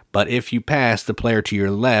 But if you pass, the player to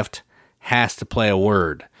your left has to play a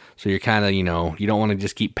word. So you're kind of, you don't want to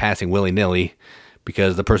just keep passing willy-nilly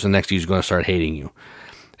because the person next to you is going to start hating you.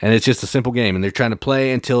 And it's just a simple game. And they're trying to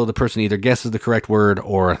play until the person either guesses the correct word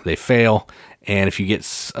or they fail. And if you get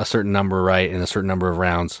a certain number right in a certain number of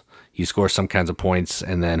rounds, you score some kinds of points,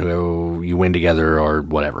 and then you win together or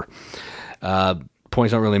whatever.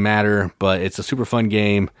 Points don't really matter, but it's a super fun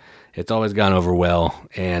game. It's always gone over well.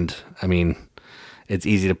 And, I mean, it's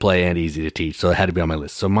easy to play and easy to teach. So it had to be on my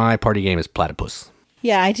list. So my party game is Platypus.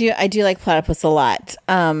 Yeah, I do like Platypus a lot.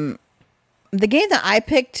 The game that I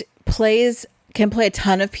picked can play a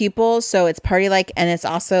ton of people, so it's party-like, and it's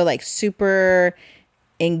also like super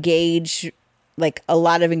engaged, like a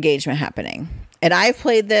lot of engagement happening. And I've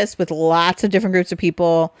played this with lots of different groups of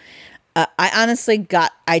people.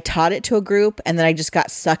 I taught it to a group, and then I just got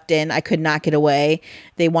sucked in. I could not get away.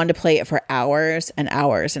 They wanted to play it for hours and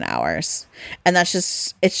hours and hours. And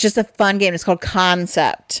it's just a fun game. It's called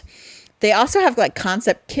Concept. They also have like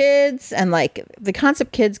Concept Kids, and like the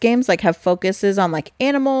Concept Kids games like have focuses on like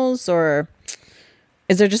animals, or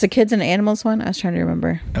is there just a kids and animals one? I was trying to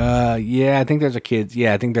remember. Yeah, I think there's a kids.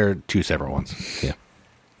 Yeah, I think there are 2 separate ones. Yeah.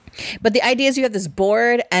 But the idea is you have this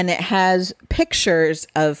board, and it has pictures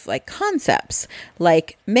of like concepts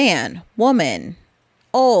like man, woman,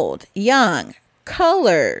 old, young,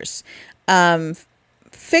 colors,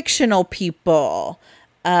 fictional people,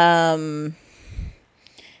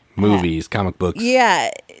 movies, comic books.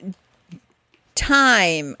 Yeah.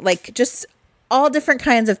 Time, like just all different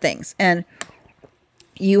kinds of things. And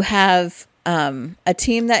you have a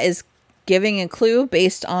team that is giving a clue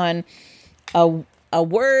based on a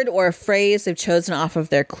word or a phrase they've chosen off of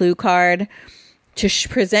their clue card to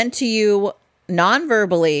present to you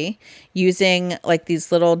non-verbally using like these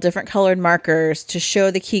little different colored markers to show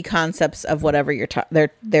the key concepts of whatever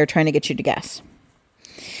they're trying to get you to guess.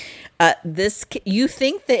 You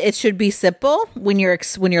think that it should be simple when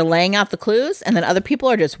you're laying out the clues, and then other people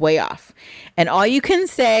are just way off, and all you can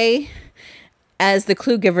say as the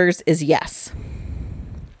clue givers is yes.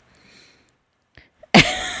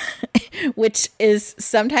 Which is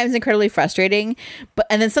sometimes incredibly frustrating,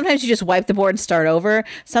 and then sometimes you just wipe the board and start over.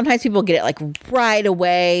 Sometimes people get it like right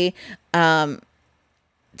away. To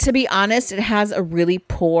be honest, it has a really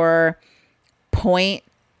poor point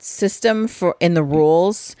system for in the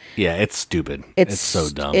rules. Yeah, it's stupid. It's so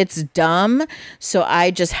dumb. It's dumb. So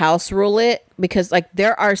I just house rule it because like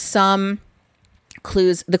there are some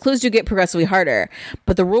clues. The clues do get progressively harder,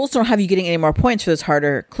 but the rules don't have you getting any more points for those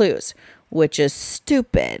harder clues, which is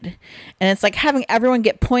stupid. And it's like having everyone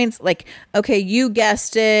get points. Like, okay, you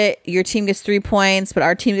guessed it. Your team gets 3 points, but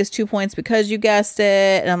our team gets 2 points because you guessed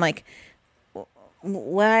it. And I'm like,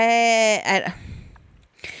 what?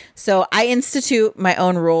 So I institute my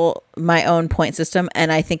own rule, my own point system,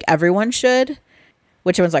 and I think everyone should.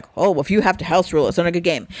 Which everyone's like, oh, well, if you have to house rule, it's not a good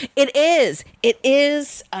game. It is. It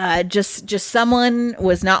is. Just someone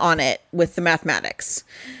was not on it with the mathematics.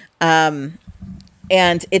 And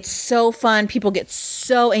it's so fun. People get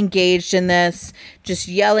so engaged in this, just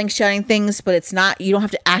yelling, shouting things, but it's not, you don't have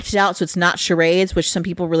to act it out. So it's not charades, which some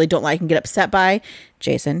people really don't like and get upset by.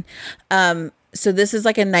 Jason. So this is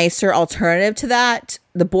like a nicer alternative to that.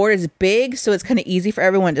 The board is big, so it's kind of easy for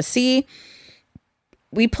everyone to see.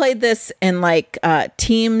 We played this in like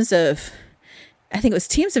teams of, I think it was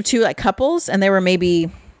teams of 2, like couples, and there were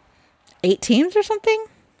maybe 8 teams or something.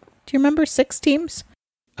 Do you remember 6 teams?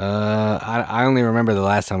 I only remember the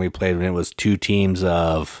last time we played when it was 2 teams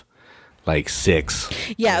of like 6.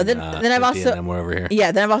 Yeah, and, then I've also over here.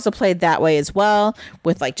 Yeah, then I've also played that way as well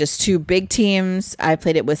with like just 2 big teams. I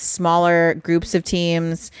played it with smaller groups of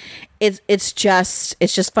teams. It's just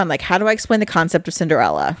fun. Like, how do I explain the concept of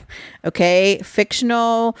Cinderella? Okay,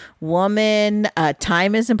 fictional woman.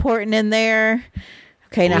 Time is important in there.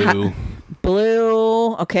 Okay, now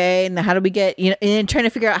blue. Okay, now how do we get, and trying to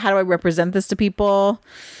figure out how do I represent this to people?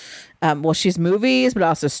 Well, she's movies, but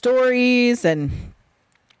also stories, and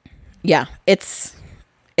yeah, it's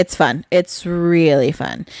fun. It's really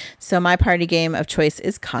fun. So my party game of choice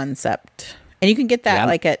is Concept, and you can get that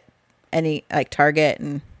like at any like Target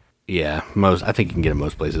and. Yeah, I think you can get it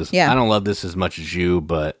most places. Yeah. I don't love this as much as you,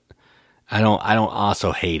 but I don't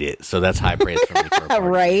also hate it. So that's high praise for me for a party.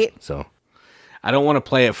 Right. So I don't want to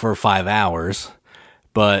play it for 5 hours,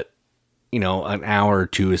 but an hour or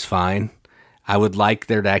 2 is fine. I would like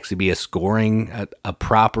there to actually be a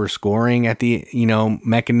proper scoring at the,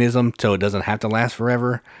 mechanism so it doesn't have to last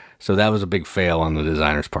forever. So that was a big fail on the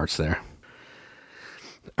designer's parts there.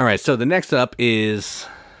 All right, so the next up is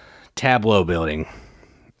tableau building.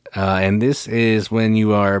 And this is when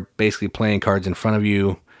you are basically playing cards in front of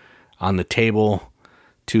you on the table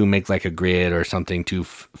to make like a grid or something to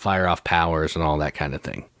fire off powers and all that kind of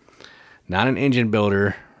thing. Not an engine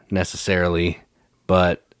builder necessarily,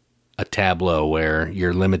 but a tableau where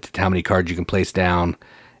you're limited to how many cards you can place down,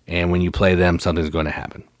 and when you play them, something's going to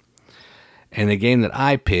happen. And the game that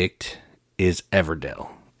I picked is Everdell.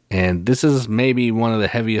 And this is maybe one of the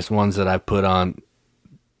heaviest ones that I've put on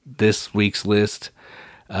this week's list.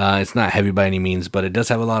 It's not heavy by any means, but it does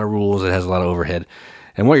have a lot of rules. It has a lot of overhead.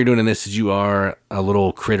 And what you're doing in this is you are a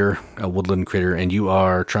little critter, a woodland critter, and you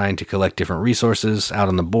are trying to collect different resources out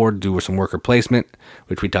on the board, do some worker placement,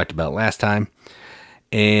 which we talked about last time.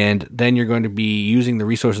 And then you're going to be using the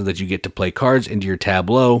resources that you get to play cards into your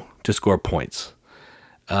tableau to score points.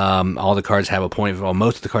 All the cards have a point. Well,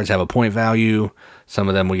 most of the cards have a point value. Some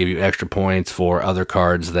of them will give you extra points for other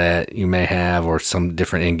cards that you may have or some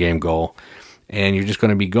different in-game goal. And you're just going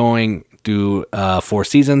to be going through 4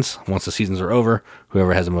 seasons. Once the seasons are over,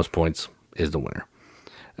 whoever has the most points is the winner.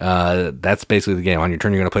 That's basically the game. On your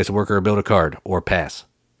turn, you're going to place a worker or build a card or pass.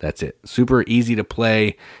 That's it. Super easy to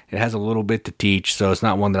play. It has a little bit to teach, so it's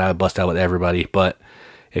not one that I would bust out with everybody. But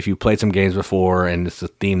if you played some games before and it's a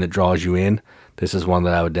theme that draws you in, this is one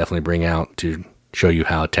that I would definitely bring out to show you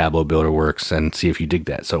how Tableau Builder works and see if you dig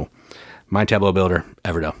that. So my Tableau Builder,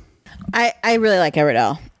 Everdell. I really like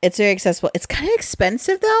Everdell. It's very accessible. It's kind of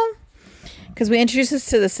expensive though, because we introduced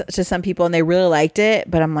this to some people and they really liked it.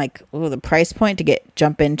 But I'm like, oh, the price point to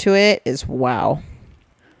jump into it is wow.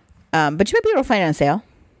 But you might be able to find it on sale.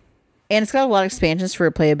 And it's got a lot of expansions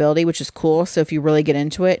for replayability, which is cool. So if you really get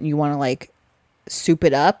into it and you want to like soup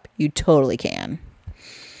it up, you totally can.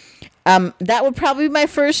 That would probably be my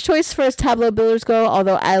first choice as far as Tableau Builders go.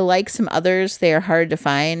 Although I like some others, they are hard to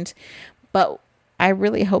find. But I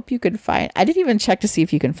really hope you can find. I didn't even check to see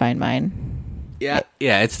if you can find mine. Yeah,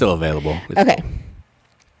 it's still available. Okay.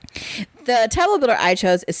 Cool. The Tableau Builder I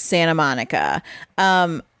chose is Santa Monica.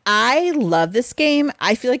 I love this game.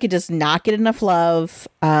 I feel like it does not get enough love.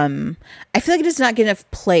 I feel like it does not get enough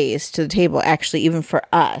plays to the table, actually, even for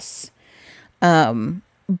us.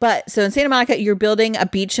 But so in Santa Monica, you're building a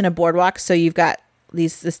beach and a boardwalk. So you've got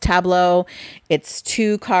this tableau. It's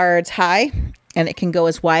 2 cards high, and it can go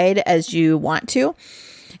as wide as you want to.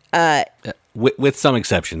 With some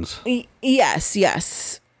exceptions.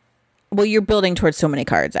 Yes. Well, you're building towards so many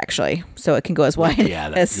cards, actually. So it can go as wide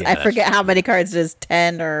as... I forget how many cards it is,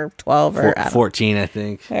 10 or 12 or... 14, I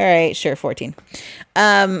think. All right, sure, 14.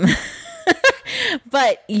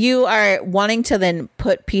 But you are wanting to then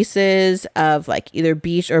put pieces of like either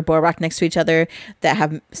beach or boardwalk next to each other that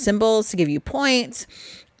have symbols to give you points.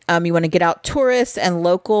 You want to get out tourists and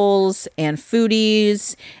locals and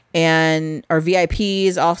foodies and or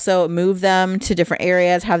VIPs, also move them to different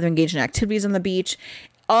areas, have them engage in activities on the beach,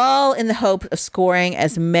 all in the hope of scoring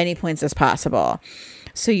as many points as possible.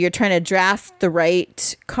 So you're trying to draft the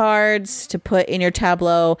right cards to put in your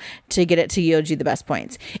tableau to get it to yield you the best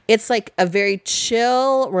points. It's like a very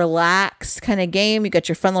chill, relaxed kind of game. You got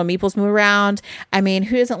your fun little meeples move around. I mean,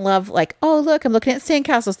 who doesn't love like, oh, look, I'm looking at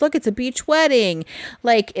sandcastles. Look, it's a beach wedding.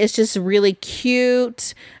 Like, it's just really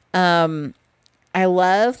cute. I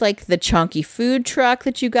love like the chunky food truck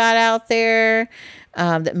that you got out there.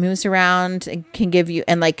 That moves around and can give you,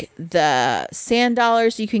 and like the sand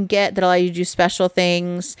dollars you can get that allow you to do special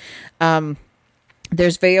things.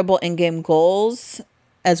 There's variable in-game goals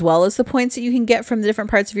as well as the points that you can get from the different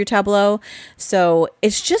parts of your tableau. So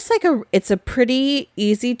it's just like it's a pretty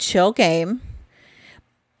easy, chill game,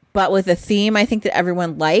 but with a theme I think that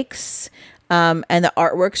everyone likes. And the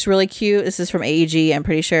artwork's really cute. This is from AEG, I'm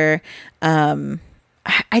pretty sure.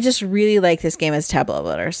 I just really like this game as a Tableau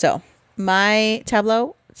Builder. So my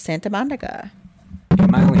Tableau, Santa Monica.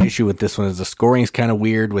 My only issue with this one is the scoring is kind of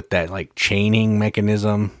weird with that like chaining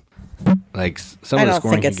mechanism. Like some of the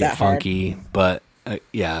scoring can get funky, but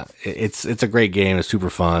yeah, it's a great game. It's super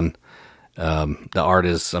fun. The art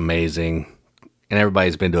is amazing, and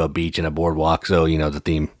everybody's been to a beach and a boardwalk, so you know the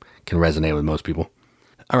theme can resonate with most people.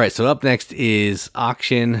 All right, so up next is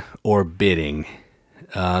auction or bidding.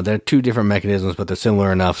 There are two different mechanisms, but they're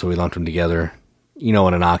similar enough, so we lumped them together. You know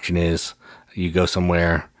what an auction is. You go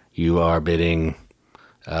somewhere, you are bidding.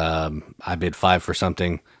 I bid $5 for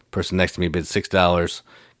something. Person next to me bids $6.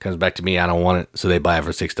 Comes back to me, I don't want it, so they buy it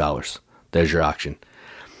for $6. There's your auction.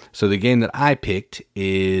 So the game that I picked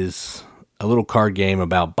is a little card game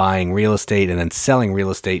about buying real estate and then selling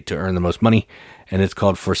real estate to earn the most money, and it's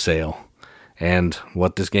called For Sale. And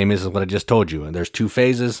what this game is what I just told you. And there's two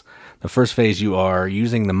phases. The first phase, you are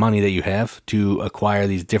using the money that you have to acquire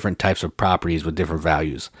these different types of properties with different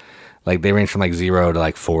values. Like they range from like 0 to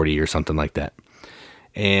like 40 or something like that.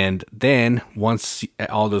 And then once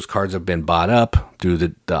all those cards have been bought up through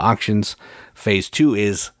the auctions, phase 2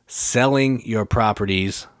 is selling your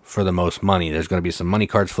properties for the most money. There's going to be some money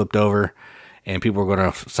cards flipped over, and people are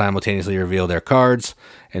going to simultaneously reveal their cards,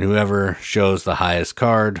 and whoever shows the highest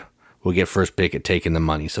card will get first pick at taking the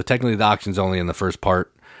money. So technically the auction's only in the first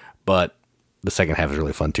part, but the second half is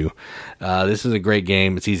really fun too. This is a great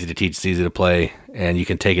game. It's easy to teach, it's easy to play, and you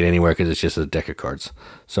can take it anywhere because it's just a deck of cards.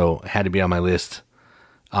 So it had to be on my list.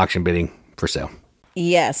 Auction bidding, For Sale.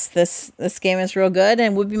 Yes, this game is real good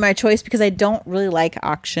and would be my choice because I don't really like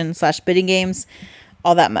auction/bidding games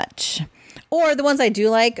all that much. Or the ones I do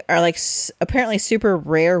like are like apparently super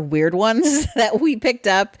rare, weird ones that we picked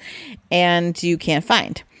up and you can't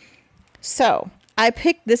find. So I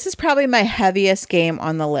picked, this is probably my heaviest game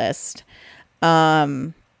on the list.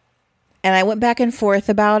 And I went back and forth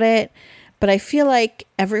about it, but I feel like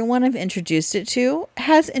everyone I've introduced it to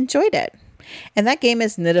has enjoyed it. And that game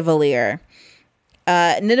is Nidavellir.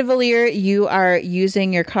 Nidavellir, you are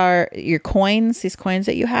using your coins, these coins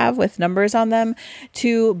that you have with numbers on them,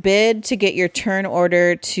 to bid to get your turn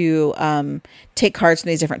order to take cards from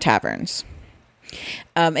these different taverns.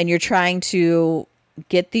 And you're trying to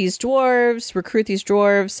get these dwarves, recruit these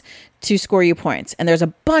dwarves to score you points. And there's a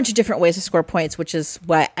bunch of different ways to score points, which is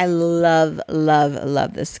why I love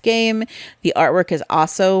this game. The artwork is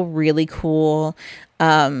also really cool.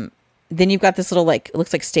 Then you've got this little, like, it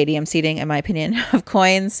looks like stadium seating, in my opinion, of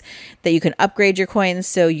coins that you can upgrade your coins.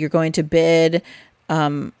 So you're going to bid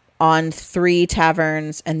on 3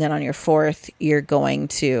 taverns, and then on your 4th, you're going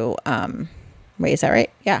to, wait, is that right?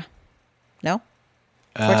 Yeah. No?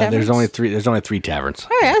 There's only 3 taverns.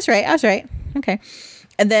 All right, I was right. Okay.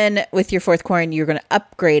 And then with your 4th coin, you're going to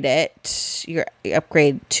upgrade it. You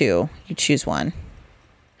upgrade 2. You choose one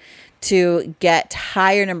to get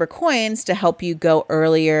higher number coins to help you go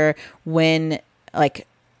earlier when, like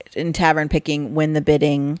in tavern picking, when the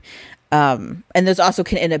bidding. And those also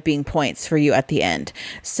can end up being points for you at the end.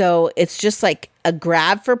 So it's just like a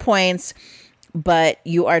grab for points, but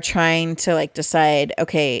you are trying to like decide,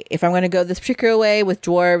 okay, if I'm going to go this particular way with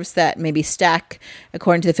dwarves that maybe stack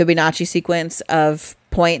according to the Fibonacci sequence of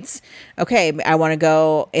points. Okay, I want to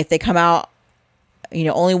go, if they come out,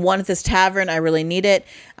 only one at this tavern, I really need it,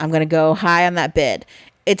 I'm going to go high on that bid.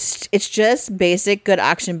 It's just basic good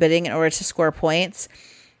auction bidding in order to score points.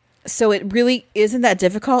 So it really isn't that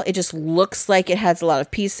difficult. It just looks like it has a lot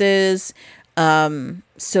of pieces.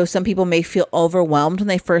 So some people may feel overwhelmed when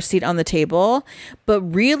they first see it on the table, but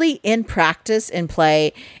really in practice and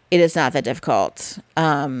play, it is not that difficult.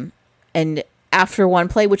 And after one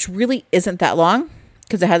play, which really isn't that long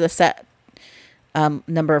because it has a set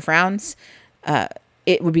number of rounds,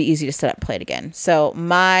 it would be easy to set up and play it again. So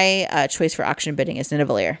my choice for auction bidding is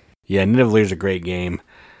Nidavellir. Yeah, Nidavellir is a great game.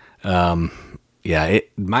 My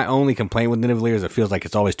only complaint with Nidavellir is it feels like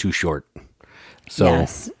it's always too short. So,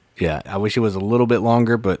 yes. Yeah, I wish it was a little bit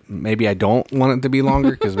longer, but maybe I don't want it to be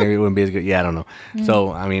longer because maybe it wouldn't be as good. Yeah, I don't know.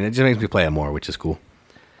 So, I mean, it just makes me play it more, which is cool.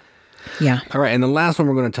 Yeah. All right, and the last one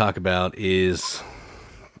we're going to talk about is,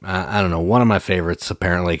 I don't know, one of my favorites,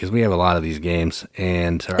 apparently, because we have a lot of these games.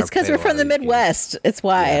 And it's because we're from the Midwest. Games. It's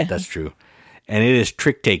why. Yeah, that's true. And it is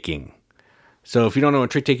trick-taking. So if you don't know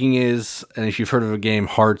what trick-taking is, and if you've heard of a game,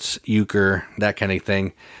 hearts, euchre, that kind of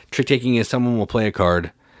thing, trick-taking is someone will play a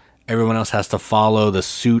card. Everyone else has to follow the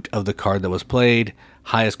suit of the card that was played.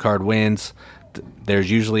 Highest card wins. There's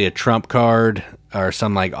usually a trump card or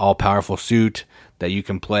some like all-powerful suit that you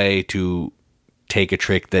can play to take a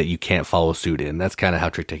trick that you can't follow suit in. That's kind of how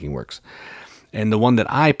trick-taking works. And the one that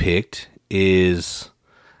I picked is,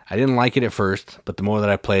 I didn't like it at first, but the more that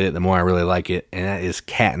I played it, the more I really like it, and that is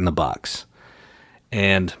Cat in the Box.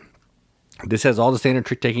 And this has all the standard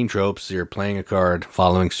trick-taking tropes. You're playing a card,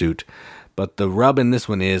 following suit. But the rub in this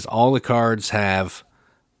one is all the cards have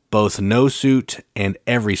both no suit and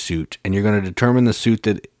every suit. And you're going to determine the suit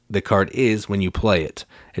that the card is when you play it.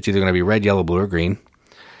 It's either going to be red, yellow, blue, or green.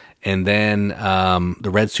 And then the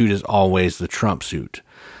red suit is always the trump suit.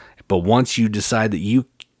 But once you decide that you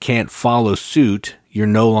can't follow suit, you're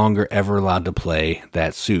no longer ever allowed to play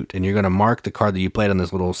that suit. And you're going to mark the card that you played on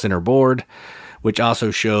this little center board, which also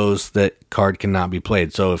shows that card cannot be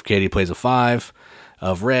played. So if Katie plays a 5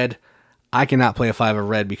 of red, I cannot play a 5 of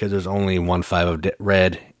red because there's only one 5 of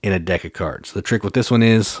red in a deck of cards. The trick with this one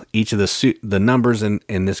is each of the numbers in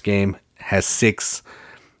this game has 6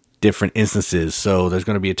 different instances. So there's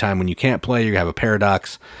going to be a time when you can't play, you have a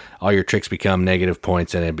paradox, all your tricks become negative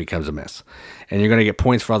points, and it becomes a mess. And you're going to get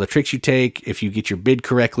points for all the tricks you take. If you get your bid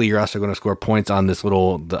correctly, you're also going to score points on this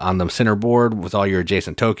on the center board with all your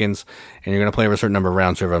adjacent tokens. And you're going to play over a certain number of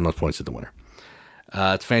rounds to earn those points to the winner.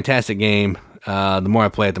 It's a fantastic game. The more I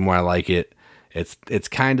play it, the more I like it. It's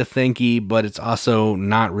kind of thinky, but it's also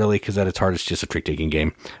not really, because at its heart, it's just a trick-taking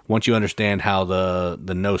game. Once you understand how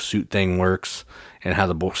the no suit thing works and how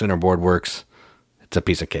the center board works, it's a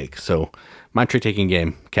piece of cake. So my trick-taking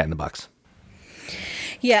game, Cat in the Box.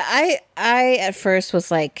 Yeah, I at first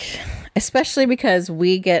was like, especially because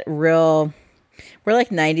we're like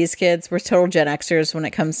 90s kids. We're total Gen Xers when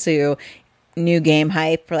it comes to new game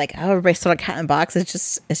hype. We're like, oh, everybody's still a Cat in the Box.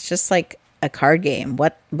 It's just like a card game.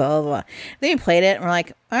 What, blah, blah, blah. Then we played it and we're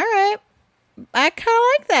like, all right, I kind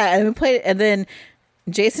of like that. And we played it. And then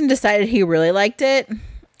Jason decided he really liked it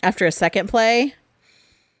after a second play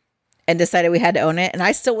and decided we had to own it. And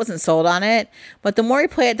I still wasn't sold on it. But the more we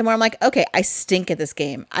play it, the more I'm like, okay, I stink at this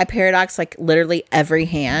game. I paradox like literally every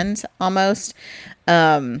hand almost.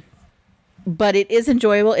 But it is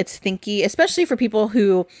enjoyable. It's thinky, especially for people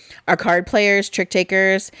who are card players, trick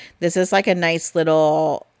takers. This is like a nice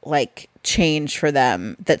little like change for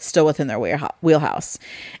them that's still within their wheelhouse.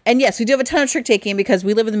 And yes, we do have a ton of trick taking because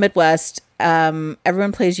we live in the Midwest.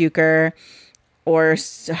 Everyone plays euchre or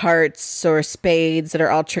hearts or spades that are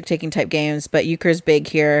all trick taking type games, but euchre is big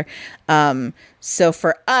here. So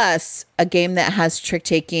for us, a game that has trick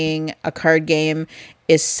taking, a card game,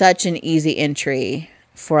 is such an easy entry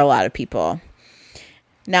for a lot of people.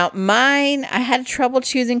 Now mine, I had trouble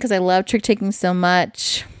choosing because I love trick taking so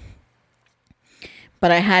much.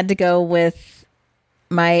 But I had to go with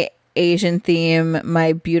my Asian theme,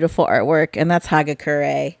 my beautiful artwork, and that's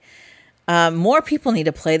Hagakure. More people need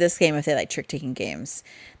to play this game if they like trick-taking games.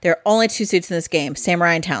 There are only 2 suits in this game,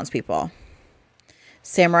 Samurai and Townspeople.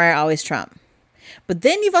 Samurai are always trump. But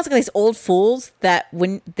then you've also got these old fools that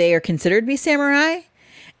when they are considered to be samurai,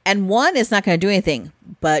 and 1 is not going to do anything,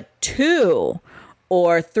 but 2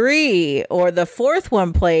 or 3 or the 4th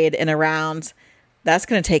one played in a round, that's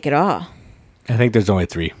going to take it all. I think there's only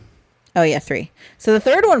 3. Oh yeah, 3. So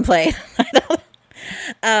the 3rd one played.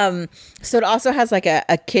 So it also has like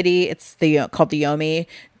a kitty. It's called the Yomi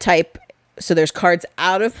type. So there's cards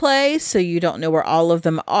out of play, so you don't know where all of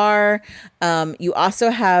them are. You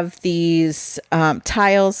also have these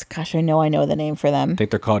tiles. Gosh, I know the name for them. I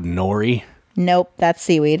think they're called nori. Nope, that's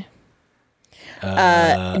seaweed.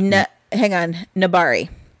 Hang on, nabari.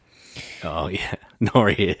 Oh yeah,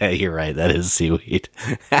 nori. Yeah, you're right. That is seaweed.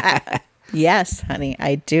 Yes, honey,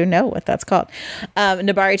 I do know what that's called.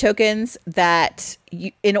 Nabari tokens that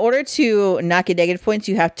in order to not get negative points,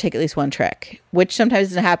 you have to take at least one trick, which sometimes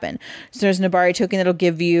doesn't happen. So there's a Nabari token that'll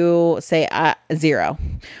give you, say, 0,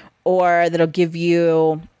 or that'll give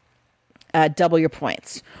you double your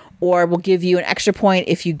points, or will give you an extra point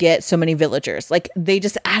if you get so many villagers. Like, they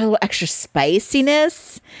just add a little extra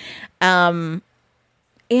spiciness. And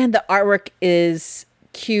the artwork is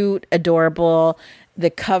cute, adorable.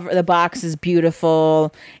 The box is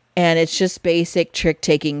beautiful, and it's just basic trick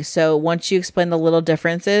taking. So once you explain the little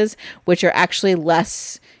differences, which are actually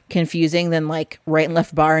less confusing than like right and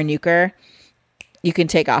left bar and euchre, you can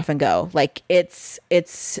take off and go. Like, it's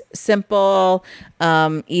simple,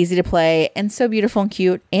 easy to play, and so beautiful and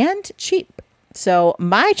cute and cheap. So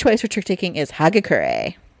my choice for trick taking is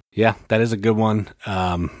Hagakure. Yeah, that is a good one.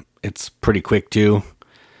 It's pretty quick too,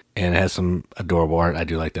 and it has some adorable art. I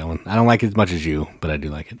do like that one. I don't like it as much as you, but I do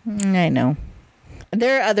like it. I know.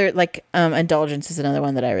 There are other, like, Indulgence is another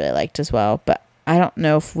one that I really liked as well, but I don't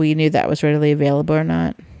know if we knew that was readily available or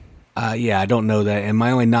not. Yeah, I don't know that. And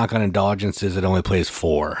my only knock on Indulgence is it only plays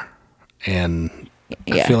 4. And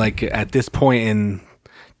I feel like at this point in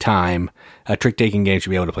time, a trick-taking game should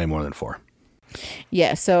be able to play more than 4.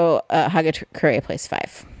 Yeah, so Hagakure plays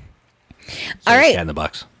 5. So all right. In the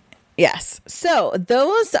box. Yes. So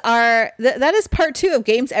those are, that is part 2 of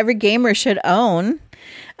games every gamer should own.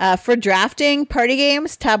 For drafting, party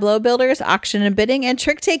games, tableau builders, auction and bidding, and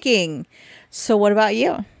trick-taking. So what about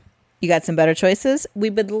you? You got some better choices? We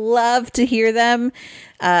would love to hear them.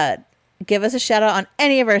 Give us a shout out on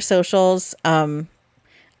any of our socials.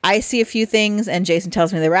 I see a few things and Jason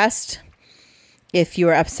tells me the rest. If you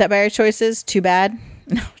are upset by our choices, too bad.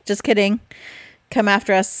 No, just kidding. Come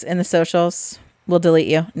after us in the socials. We'll delete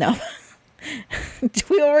you. No.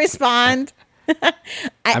 We will respond.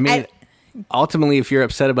 Ultimately, if you're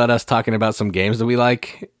upset about us talking about some games that we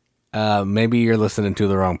like, maybe you're listening to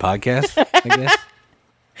the wrong podcast, I guess.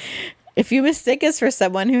 If you mistake us for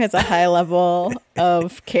someone who has a high level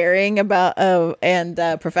of caring about and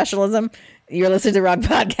professionalism, you're listening to the wrong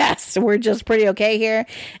podcast. We're just pretty okay here.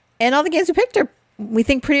 And all the games we picked are, we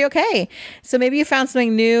think, pretty okay. So maybe you found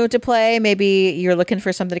something new to play. Maybe you're looking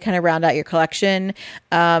for something to kind of round out your collection.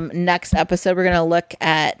 Next episode, we're going to look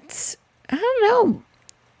at, I don't know,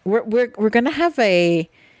 we're going to have a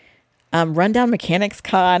Rundown Mechanics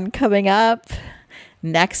Con coming up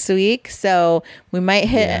next week. So we might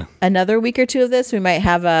hit another week or 2 of this. We might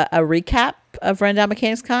have a recap of Rundown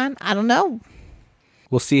Mechanics Con. I don't know.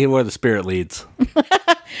 We'll see where the spirit leads.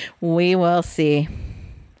 We will see.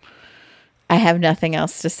 I have nothing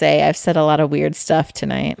else to say. I've said a lot of weird stuff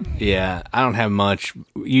tonight. Yeah, I don't have much.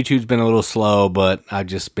 YouTube's been a little slow, but I've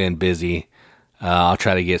just been busy. I'll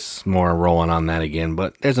try to get more rolling on that again,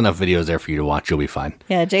 but there's enough videos there for you to watch. You'll be fine.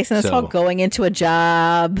 Yeah, Jason, it's all going into a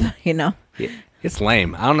job, you know. Yeah, it's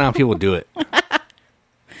lame. I don't know how people do it.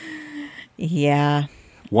 Yeah.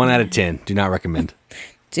 1 out of 10. Do not recommend.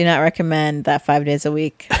 Do not recommend that 5 days a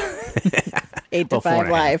week. 8 to 5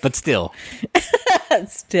 live. But still.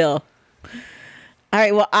 Still. All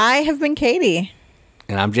right. Well, I have been Katie.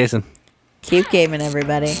 And I'm Jason. Keep gaming,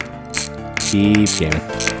 everybody. Keep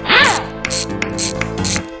gaming.